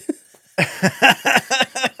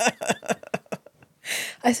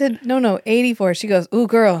 I said, no, 84. She goes, ooh,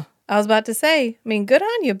 girl, I was about to say, I mean, good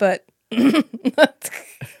on you, but that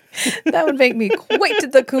would make me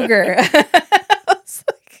quite the cougar. I was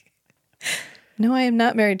like, no, I am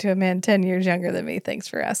not married to a man 10 years younger than me. Thanks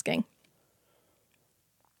for asking.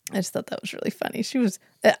 I just thought that was really funny.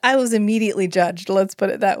 I was immediately judged. Let's put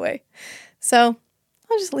it that way. So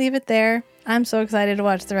I'll just leave it there. I'm so excited to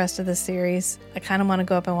watch the rest of this series. I kind of want to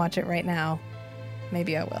go up and watch it right now.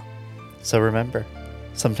 Maybe I will. So remember,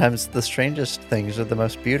 sometimes the strangest things are the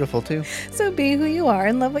most beautiful too. So be who you are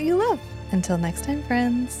and love what you love. Until next time,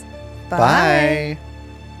 friends. Bye.